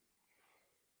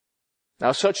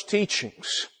 Now, such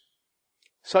teachings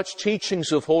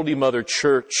of Holy Mother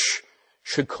Church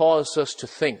should cause us to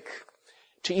think,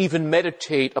 to even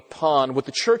meditate upon what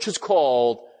the Church has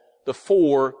called the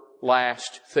four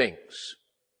last things: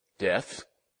 death,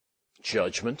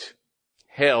 judgment,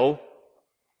 hell,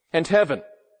 and heaven.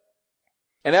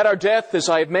 And at our death, as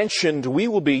I have mentioned, we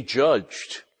will be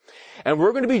judged. And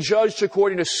we're going to be judged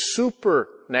according to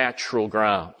supernatural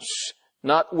grounds,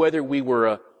 not whether we were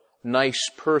a nice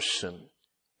person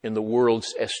in the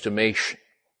world's estimation.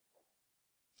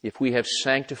 If we have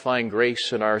sanctifying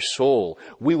grace in our soul,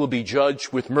 we will be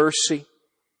judged with mercy.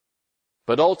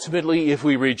 But ultimately, if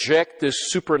we reject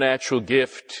this supernatural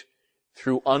gift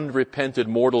through unrepented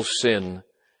mortal sin,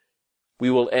 we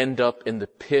will end up in the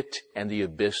pit and the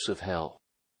abyss of hell.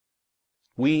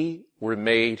 We were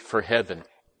made for heaven,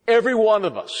 every one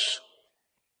of us,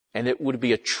 and it would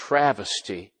be a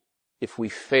travesty if we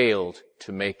failed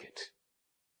to make it.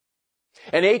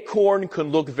 An acorn can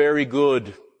look very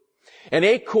good. An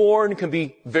acorn can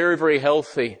be very, very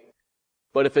healthy.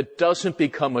 But if it doesn't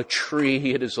become a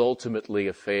tree, it is ultimately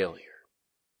a failure.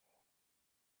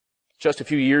 Just a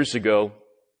few years ago,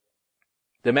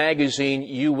 the magazine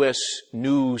U.S.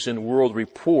 News and World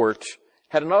Report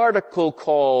had an article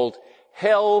called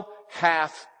 "Hell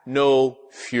Hath No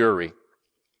Fury."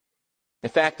 In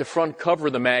fact, the front cover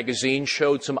of the magazine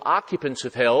showed some occupants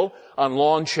of hell on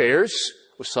lawn chairs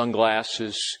with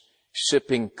sunglasses,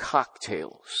 sipping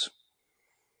cocktails.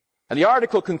 And the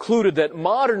article concluded that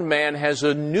modern man has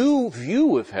a new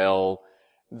view of hell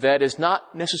that is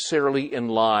not necessarily in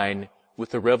line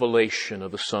with the revelation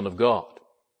of the Son of God.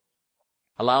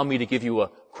 Allow me to give you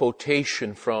a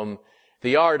quotation from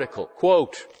the article.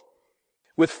 Quote,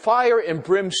 "With fire and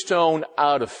brimstone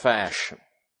out of fashion,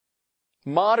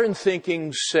 modern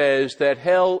thinking says that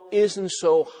hell isn't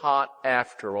so hot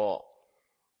after all."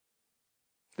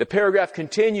 The paragraph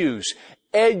continues,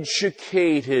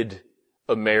 "Educated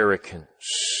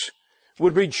Americans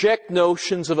would reject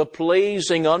notions of a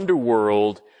blazing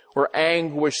underworld where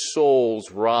anguished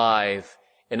souls writhe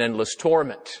in endless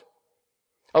torment.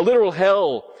 A literal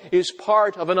hell is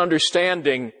part of an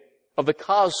understanding of the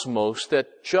cosmos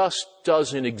that just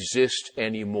doesn't exist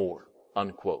anymore."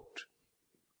 Unquote.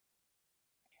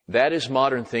 That is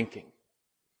modern thinking.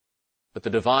 But the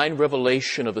divine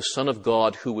revelation of the Son of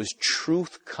God, who is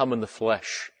truth come in the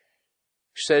flesh,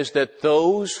 says that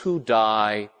those who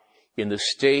die in the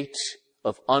state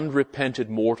of unrepented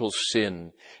mortal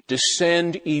sin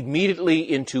descend immediately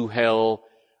into hell,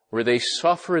 where they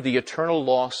suffer the eternal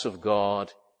loss of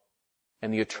God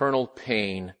and the eternal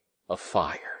pain of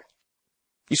fire.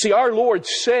 You see, our Lord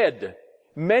said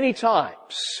many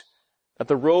times that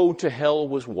the road to hell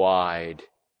was wide,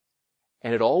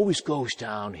 and it always goes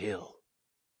downhill,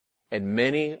 and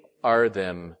many are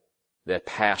them that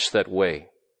pass that way.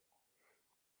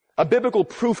 A biblical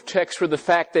proof text for the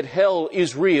fact that hell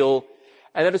is real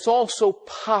and that it's also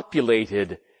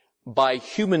populated by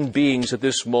human beings at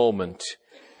this moment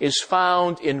is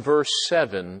found in verse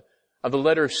 7 of the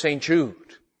letter of St.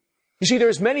 Jude. You see,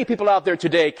 there's many people out there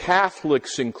today,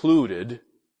 Catholics included,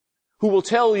 who will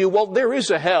tell you, well, there is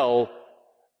a hell,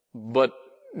 but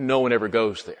no one ever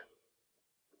goes there.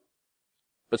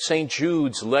 But St.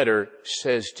 Jude's letter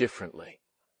says differently.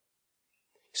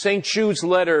 St. Jude's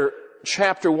letter,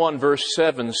 chapter 1, verse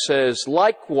 7 says,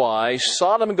 "Likewise,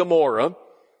 Sodom and Gomorrah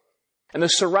and the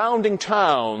surrounding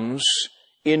towns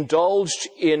indulged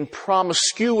in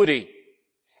promiscuity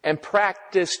and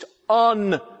practiced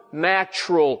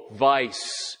unnatural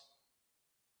vice.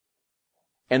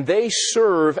 And they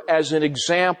serve as an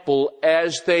example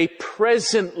as they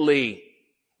presently,"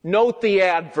 note the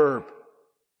adverb,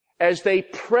 "as they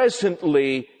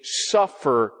presently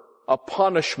suffer a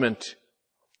punishment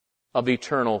of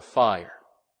eternal fire."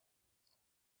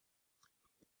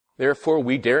 Therefore,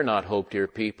 we dare not hope, dear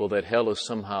people, that hell is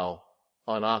somehow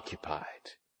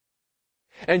unoccupied.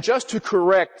 And just to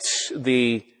correct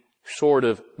the sort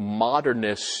of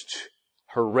modernist,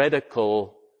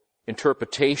 heretical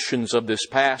interpretations of this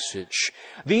passage,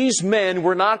 these men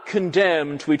were not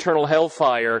condemned to eternal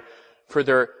hellfire for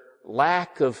their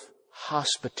lack of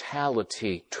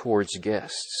hospitality towards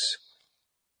guests,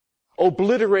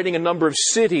 obliterating a number of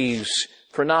cities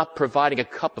for not providing a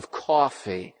cup of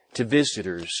coffee to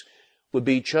visitors would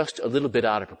be just a little bit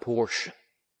out of proportion.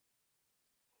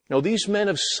 No, these men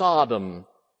of Sodom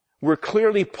were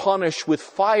clearly punished with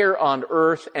fire on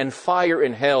earth and fire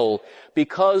in hell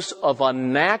because of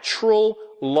unnatural,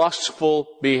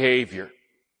 lustful behavior.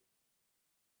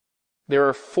 There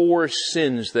are 4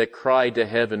 sins that cry to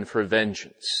heaven for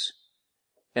vengeance,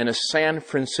 and a San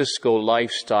Francisco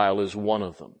lifestyle is one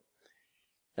of them.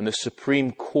 And the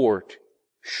Supreme Court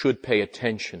should pay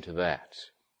attention to that.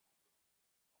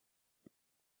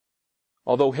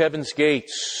 Although heaven's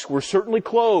gates were certainly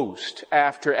closed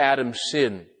after Adam's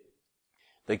sin,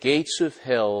 the gates of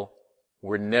hell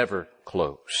were never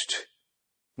closed.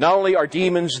 Not only are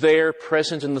demons there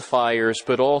present in the fires,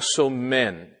 but also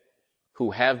men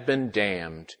who have been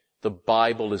damned. The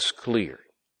Bible is clear.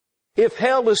 If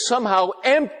hell is somehow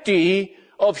empty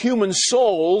of human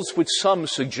souls, which some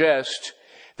suggest,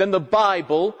 then the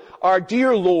Bible, our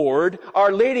dear Lord,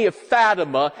 Our Lady of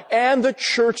Fatima, and the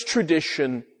church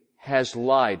tradition has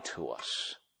lied to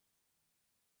us.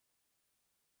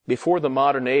 Before the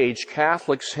modern age,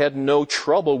 Catholics had no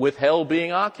trouble with hell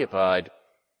being occupied.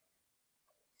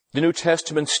 The New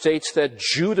Testament states that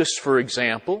Judas, for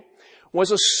example,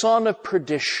 was a son of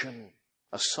perdition,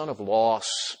 a son of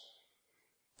loss,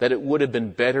 that it would have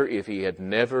been better if he had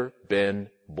never been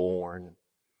born.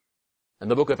 And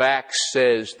the book of Acts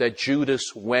says that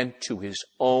Judas went to his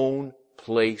own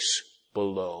place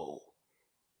below.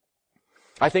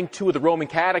 I think, too, of the Roman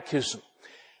Catechism,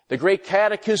 the great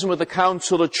Catechism of the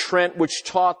Council of Trent, which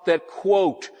taught that,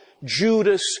 quote,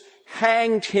 Judas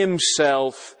hanged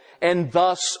himself and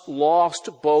thus lost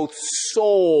both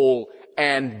soul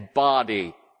and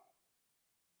body.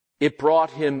 It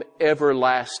brought him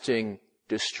everlasting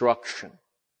destruction.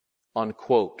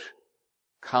 Unquote.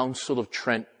 Council of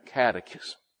Trent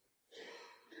Catechism.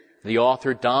 The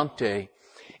author Dante,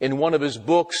 in one of his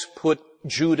books, put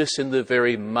Judas in the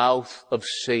very mouth of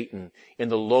Satan, in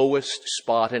the lowest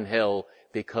spot in hell,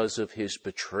 because of his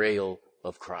betrayal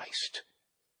of Christ.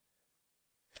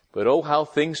 But oh, how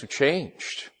things have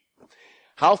changed.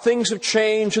 How things have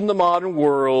changed in the modern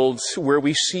world, where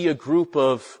we see a group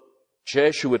of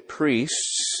Jesuit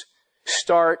priests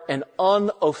start an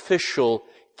unofficial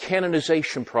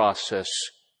canonization process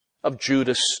of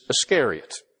Judas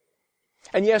Iscariot.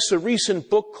 And yes, a recent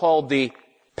book called The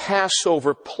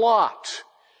Passover Plot,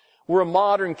 where a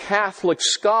modern Catholic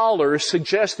scholar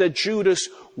suggests that Judas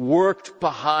worked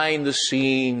behind the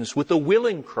scenes with the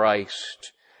willing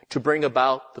Christ to bring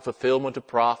about the fulfillment of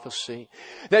prophecy,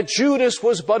 that Judas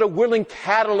was but a willing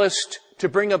catalyst to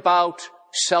bring about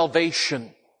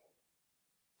salvation,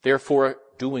 therefore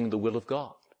doing the will of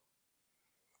God.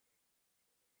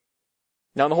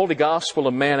 Now, in the Holy Gospel,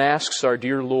 a man asks our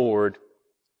dear Lord,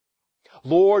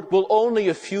 Lord, will only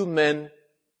a few men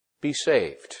be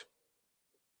saved?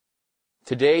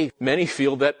 Today, many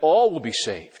feel that all will be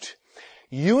saved.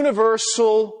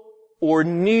 Universal or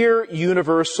near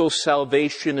universal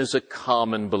salvation is a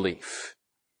common belief.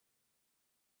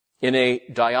 In a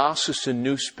diocesan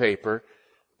newspaper,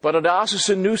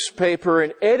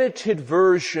 an edited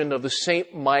version of the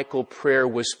St. Michael prayer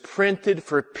was printed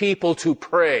for people to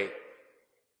pray.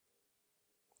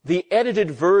 The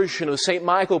edited version of the St.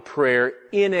 Michael prayer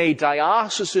in a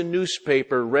diocesan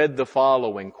newspaper read the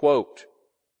following, quote,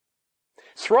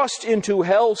 Thrust into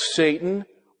hell, Satan,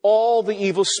 all the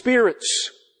evil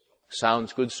spirits.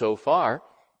 Sounds good so far.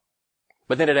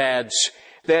 But then it adds,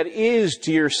 that is,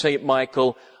 dear St.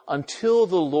 Michael, until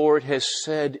the Lord has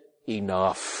said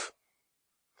enough,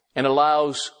 and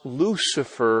allows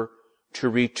Lucifer to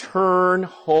return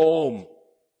home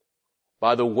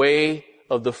by the way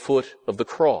of the foot of the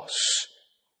cross,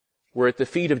 where at the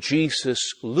feet of Jesus,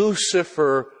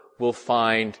 Lucifer will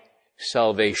find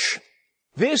salvation.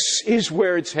 This is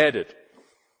where it's headed.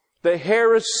 The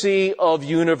heresy of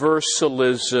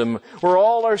universalism, where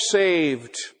all are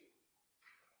saved.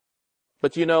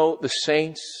 But you know, the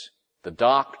saints, the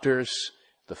doctors,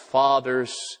 the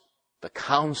fathers, the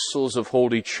councils of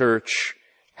Holy Church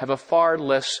have a far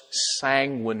less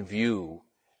sanguine view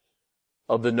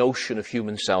of the notion of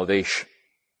human salvation.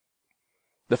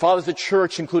 The fathers of the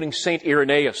Church, including St.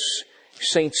 Irenaeus,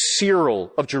 St.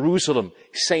 Cyril of Jerusalem,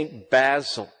 St.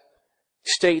 Basil,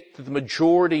 state that the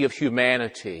majority of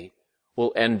humanity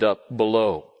will end up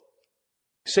below.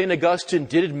 St. Augustine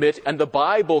did admit, and the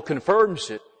Bible confirms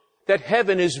it, that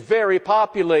heaven is very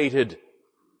populated.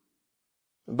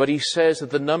 But he says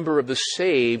that the number of the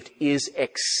saved is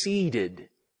exceeded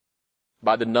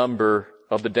by the number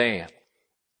of the damned.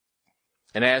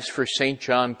 And as for St.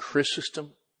 John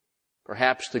Chrysostom,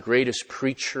 perhaps the greatest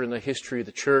preacher in the history of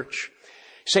the church,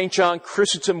 St. John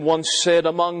Chrysostom once said,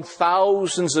 among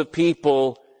thousands of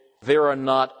people, there are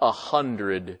not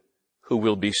 100 who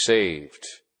will be saved.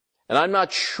 And I'm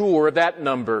not sure of that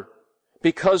number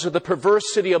because of the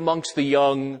perversity amongst the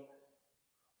young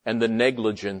and the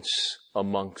negligence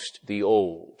amongst the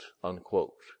old,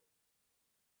 unquote.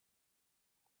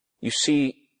 You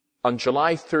see, on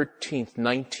July 13th,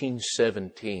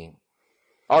 1917,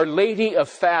 Our Lady of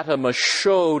Fatima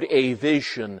showed a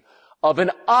vision of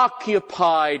an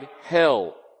occupied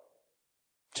hell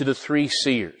to the three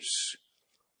seers.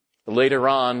 Later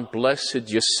on, Blessed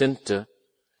Jacinta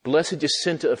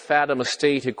of Fatima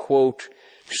stated, quote,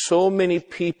 so many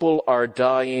people are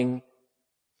dying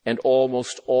and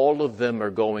almost all of them are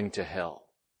going to hell.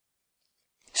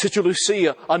 Sister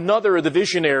Lucia, another of the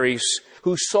visionaries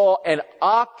who saw an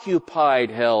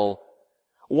occupied hell,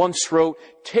 once wrote,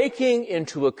 taking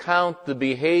into account the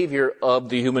behavior of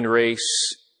the human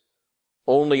race,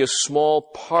 only a small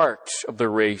part of the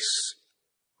race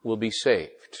will be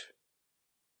saved.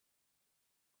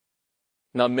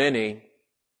 Now many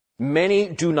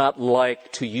do not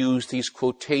like to use these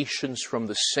quotations from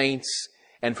the saints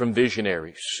and from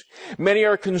visionaries. Many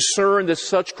are concerned that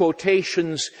such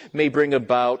quotations may bring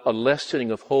about a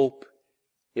lessening of hope,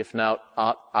 if not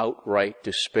outright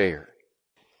despair.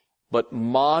 But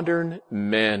modern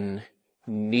men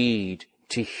need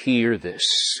to hear this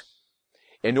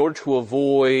in order to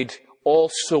avoid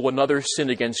also another sin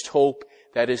against hope,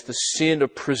 that is the sin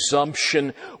of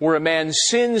presumption, where a man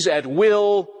sins at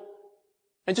will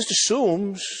and just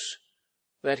assumes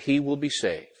that he will be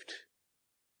saved.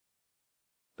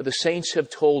 But the saints have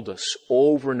told us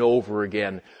over and over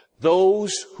again,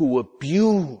 those who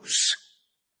abuse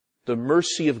the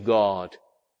mercy of God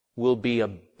will be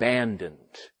abandoned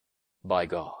by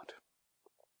God.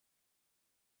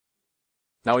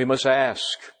 Now we must ask,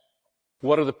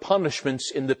 what are the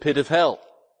punishments in the pit of hell?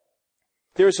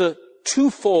 There's a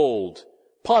twofold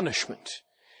punishment,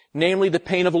 namely the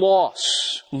pain of loss,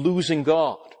 losing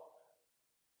God.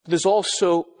 There's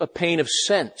also a pain of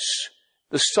sense,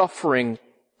 the suffering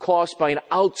caused by an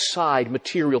outside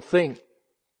material thing.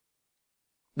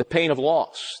 The pain of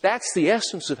loss. That's the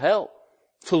essence of hell,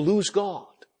 to lose God.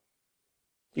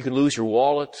 You can lose your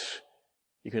wallet.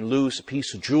 You can lose a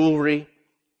piece of jewelry.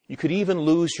 You could even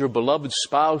lose your beloved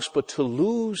spouse, but to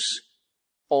lose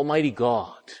Almighty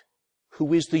God,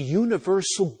 who is the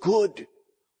universal good,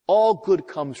 all good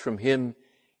comes from Him,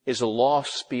 is a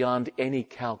loss beyond any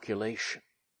calculation.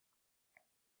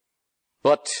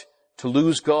 But to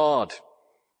lose God,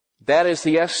 that is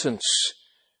the essence.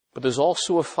 But there's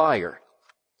also a fire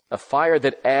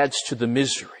that adds to the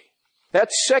misery.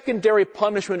 That secondary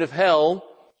punishment of hell,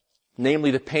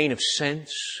 namely the pain of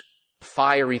sense,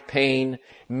 fiery pain,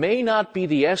 may not be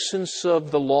the essence of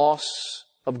the loss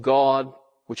of God,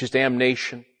 which is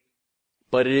damnation,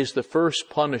 but it is the first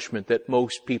punishment that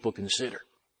most people consider.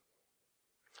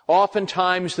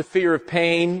 Oftentimes the fear of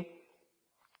pain,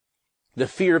 the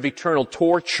fear of eternal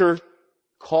torture,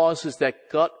 causes that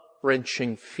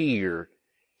gut-wrenching fear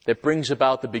that brings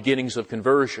about the beginnings of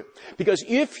conversion. Because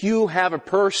if you have a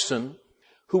person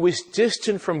who is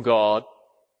distant from God,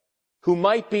 who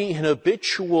might be in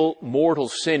habitual mortal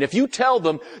sin, if you tell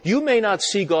them you may not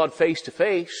see God face to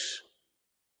face,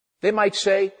 they might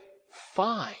say,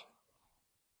 fine.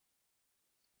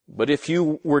 But if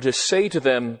you were to say to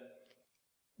them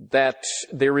that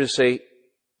there is a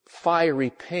fiery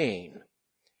pain,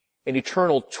 an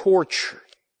eternal torture,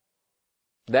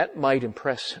 that might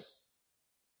impress him.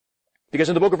 Because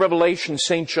in the book of Revelation,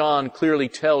 St. John clearly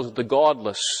tells that the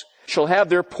godless shall have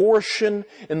their portion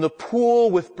in the pool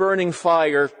with burning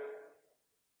fire,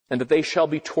 and that they shall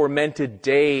be tormented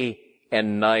day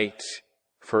and night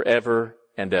forever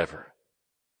and ever.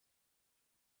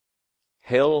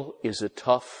 Hell is a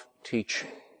tough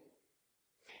teaching.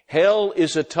 Hell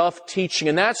is a tough teaching,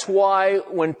 and that's why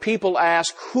when people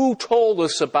ask, who told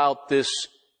us about this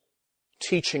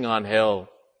teaching on hell?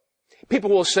 People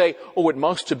will say, oh, it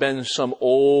must have been some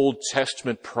Old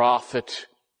Testament prophet.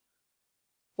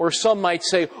 Or some might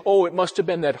say, oh, it must have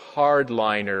been that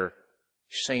hardliner,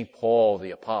 St. Paul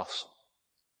the Apostle.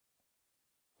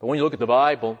 But when you look at the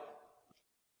Bible,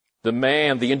 the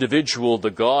man, the individual,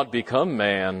 the God become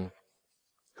man,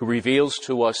 who reveals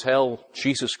to us hell,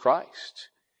 Jesus Christ,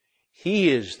 He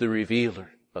is the revealer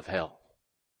of hell.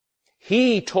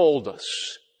 He told us.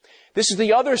 This is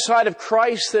the other side of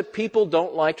Christ that people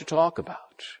don't like to talk about.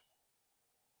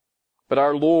 But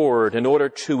our Lord, in order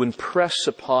to impress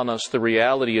upon us the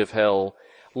reality of hell,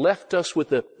 left us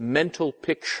with a mental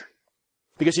picture.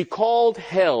 Because He called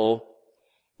hell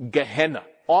Gehenna,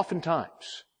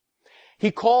 oftentimes.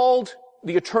 He called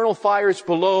the eternal fires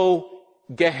below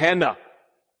Gehenna,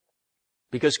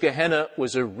 because Gehenna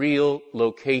was a real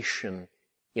location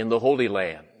in the Holy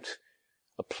Land,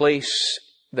 a place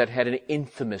that had an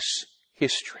infamous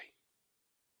history.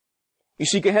 You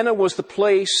see, Gehenna was the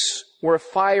place where a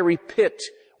fiery pit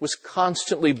was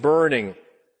constantly burning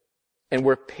and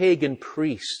where pagan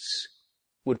priests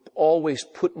would always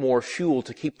put more fuel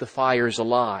to keep the fires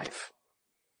alive.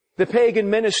 The pagan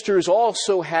ministers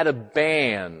also had a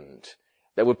band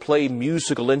that would play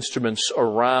musical instruments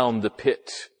around the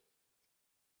pit.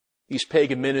 These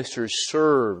pagan ministers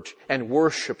served and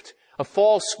worshipped a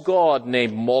false god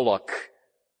named Moloch.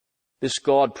 This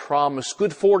god promised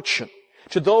good fortune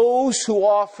to those who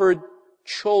offered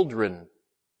children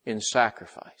in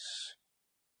sacrifice.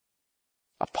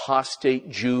 Apostate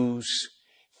Jews,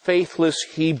 faithless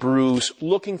Hebrews,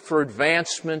 looking for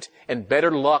advancement and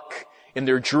better luck in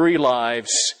their dreary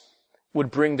lives, would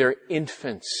bring their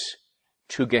infants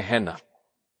to Gehenna.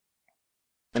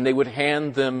 And they would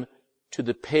hand them to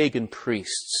the pagan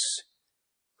priests,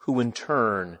 who in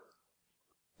turn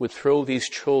would throw these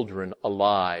children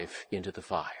alive into the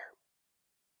fire.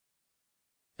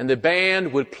 And the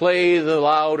band would play the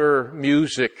louder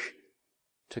music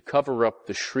to cover up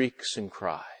the shrieks and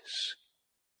cries.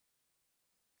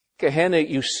 Gehenna,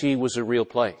 you see, was a real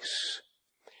place.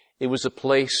 It was a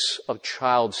place of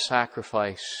child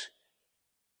sacrifice,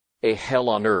 a hell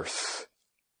on earth.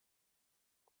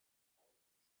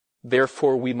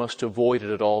 Therefore, we must avoid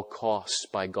it at all costs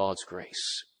by God's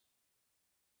grace,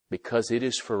 because it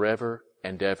is forever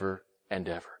and ever and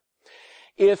ever.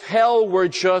 If hell were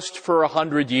just for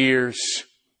 100 years,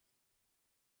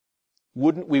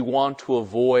 wouldn't we want to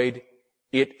avoid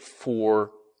it for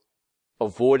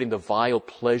avoiding the vile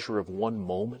pleasure of one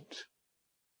moment?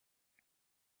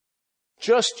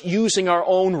 Just using our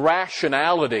own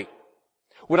rationality,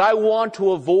 would I want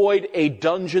to avoid a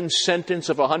dungeon sentence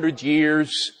of 100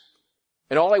 years,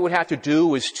 and all I would have to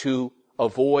do is to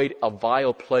avoid a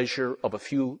vile pleasure of a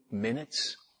few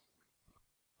minutes?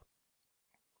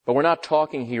 But we're not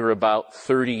talking here about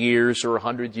 30 years or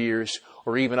 100 years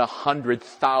or even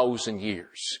 100,000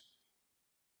 years.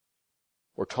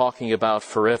 We're talking about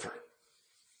forever,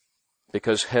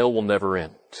 because hell will never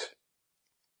end.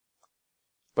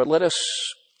 But let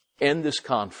us end this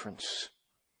conference,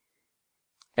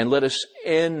 and let us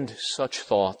end such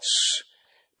thoughts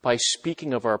by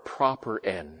speaking of our proper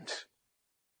end,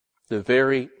 the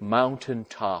very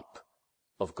mountaintop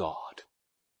of God.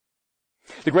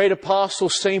 The great apostle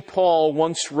St. Paul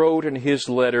once wrote in his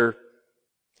letter,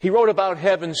 he wrote about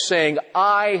heaven saying,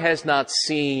 "Eye has not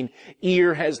seen,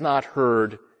 ear has not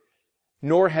heard,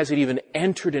 nor has it even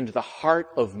entered into the heart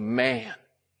of man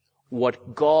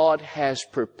what God has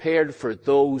prepared for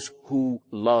those who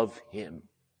love Him."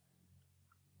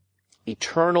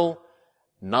 Eternal,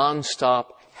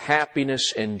 non-stop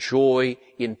happiness and joy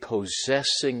in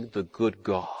possessing the good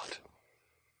God.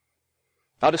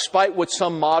 Now, despite what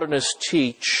some modernists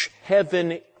teach,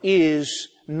 heaven is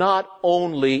not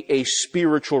only a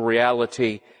spiritual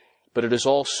reality, but it is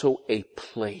also a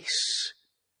place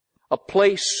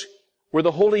where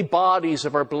the holy bodies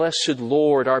of our blessed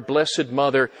Lord, our blessed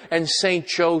Mother, and Saint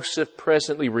Joseph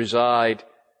presently reside.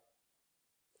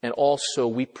 And also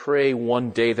we pray one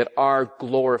day that our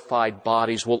glorified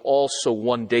bodies will also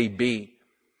one day be.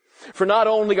 For not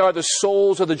only are the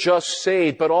souls of the just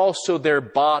saved, but also their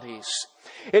bodies.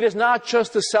 It is not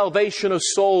just the salvation of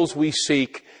souls we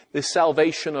seek, the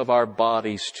salvation of our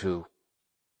bodies too.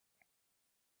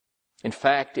 In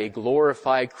fact, a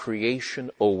glorified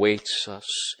creation awaits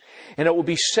us, and it will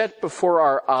be set before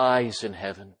our eyes in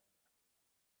heaven.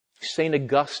 St.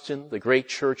 Augustine, the great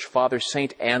church father,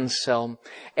 St. Anselm,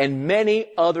 and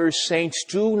many other saints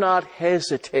do not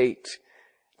hesitate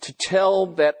to tell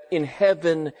that in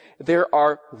heaven there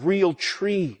are real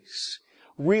trees,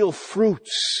 real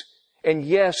fruits, and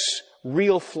yes,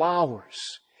 real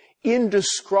flowers,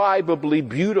 indescribably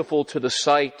beautiful to the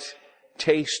sight,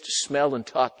 taste, smell, and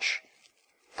touch.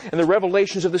 In the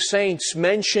revelations of the saints,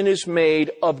 mention is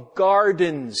made of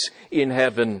gardens in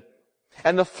heaven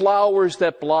and the flowers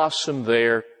that blossom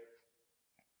there.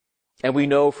 And we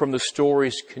know from the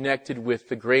stories connected with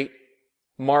the great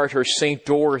martyr, St.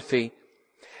 Dorothy,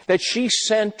 that she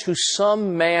sent to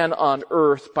some man on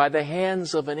earth by the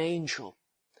hands of an angel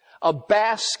a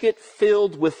basket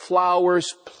filled with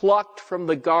flowers plucked from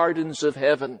the gardens of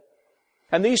heaven.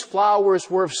 And these flowers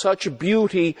were of such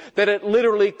beauty that it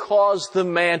literally caused the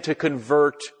man to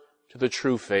convert to the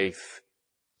true faith.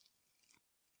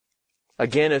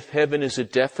 Again, if heaven is a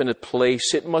definite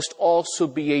place, it must also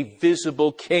be a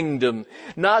visible kingdom,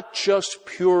 not just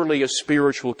purely a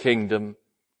spiritual kingdom.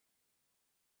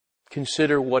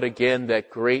 Consider what again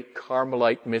that great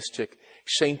Carmelite mystic,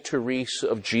 Saint Teresa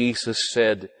of Jesus,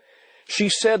 said. She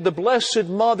said, "The Blessed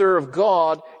Mother of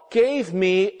God gave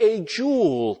me a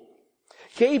jewel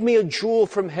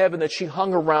from heaven that she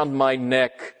hung around my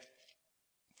neck.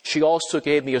 She also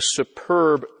gave me a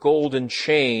superb golden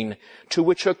chain to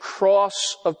which a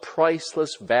cross of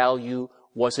priceless value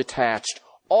was attached,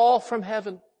 all from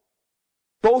heaven.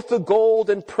 Both the gold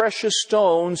and precious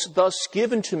stones thus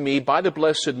given to me by the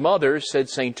Blessed Mother," said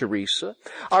Saint Teresa,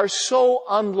 "are so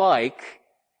unlike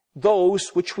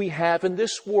those which we have in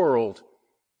this world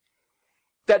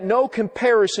that no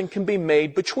comparison can be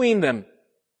made between them.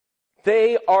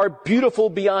 They are beautiful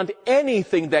beyond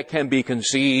anything that can be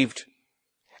conceived,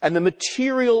 and the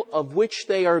material of which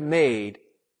they are made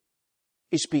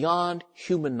is beyond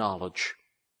human knowledge.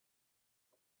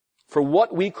 For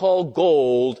what we call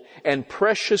gold and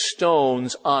precious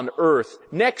stones on earth,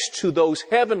 next to those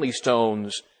heavenly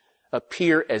stones,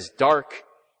 appear as dark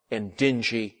and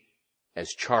dingy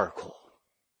as charcoal."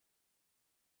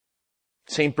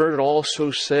 St. Bernard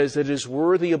also says that it is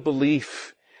worthy of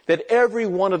belief that every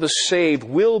one of the saved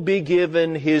will be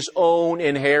given his own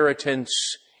inheritance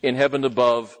in heaven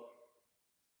above.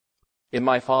 "In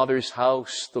my Father's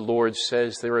house," the Lord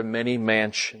says, "there are many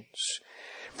mansions.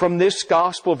 From this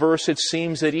gospel verse, it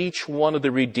seems that each one of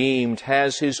the redeemed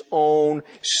has his own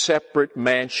separate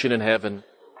mansion in heaven.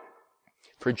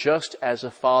 For just as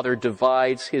a father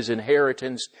divides his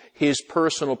inheritance, his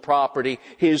personal property,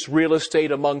 his real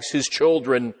estate amongst his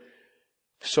children,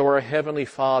 so our Heavenly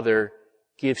Father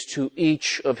gives to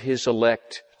each of his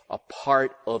elect a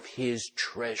part of his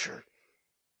treasure.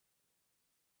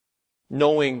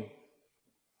 Knowing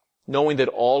that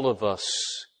all of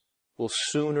us will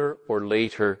sooner or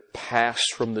later pass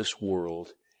from this world,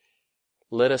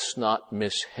 let us not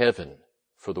miss heaven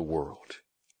for the world.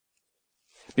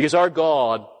 Because our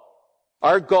God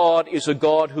is a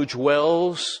God who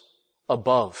dwells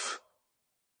above,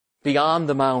 beyond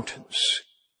the mountains.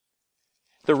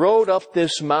 The road up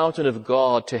this mountain of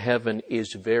God to heaven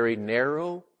is very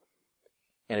narrow,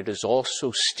 and it is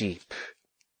also steep.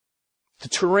 The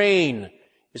terrain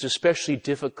is especially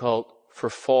difficult for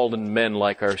fallen men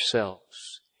like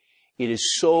ourselves. It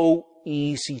is so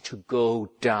easy to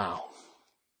go down.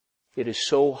 It is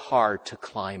so hard to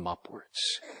climb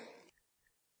upwards.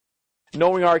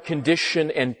 Knowing our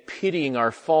condition and pitying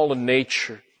our fallen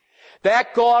nature,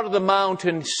 that God of the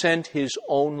mountain sent His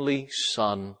only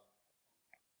Son.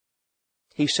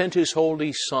 He sent His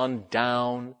Holy Son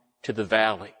down to the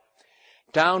valley,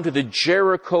 down to the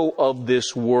Jericho of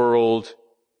this world,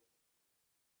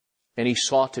 and He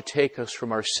sought to take us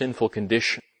from our sinful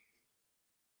condition.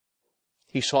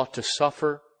 He sought to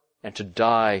suffer and to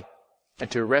die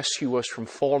and to rescue us from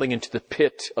falling into the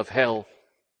pit of hell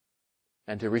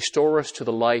and to restore us to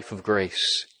the life of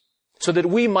grace so that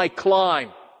we might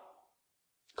climb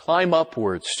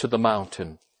upwards to the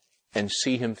mountain and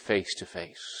see Him face to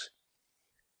face.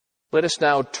 Let us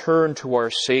now turn to our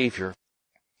Savior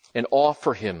and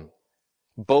offer Him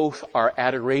both our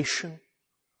adoration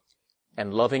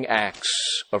and loving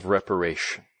acts of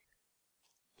reparation.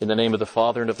 In the name of the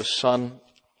Father, and of the Son,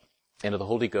 and of the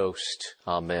Holy Ghost.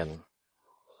 Amen.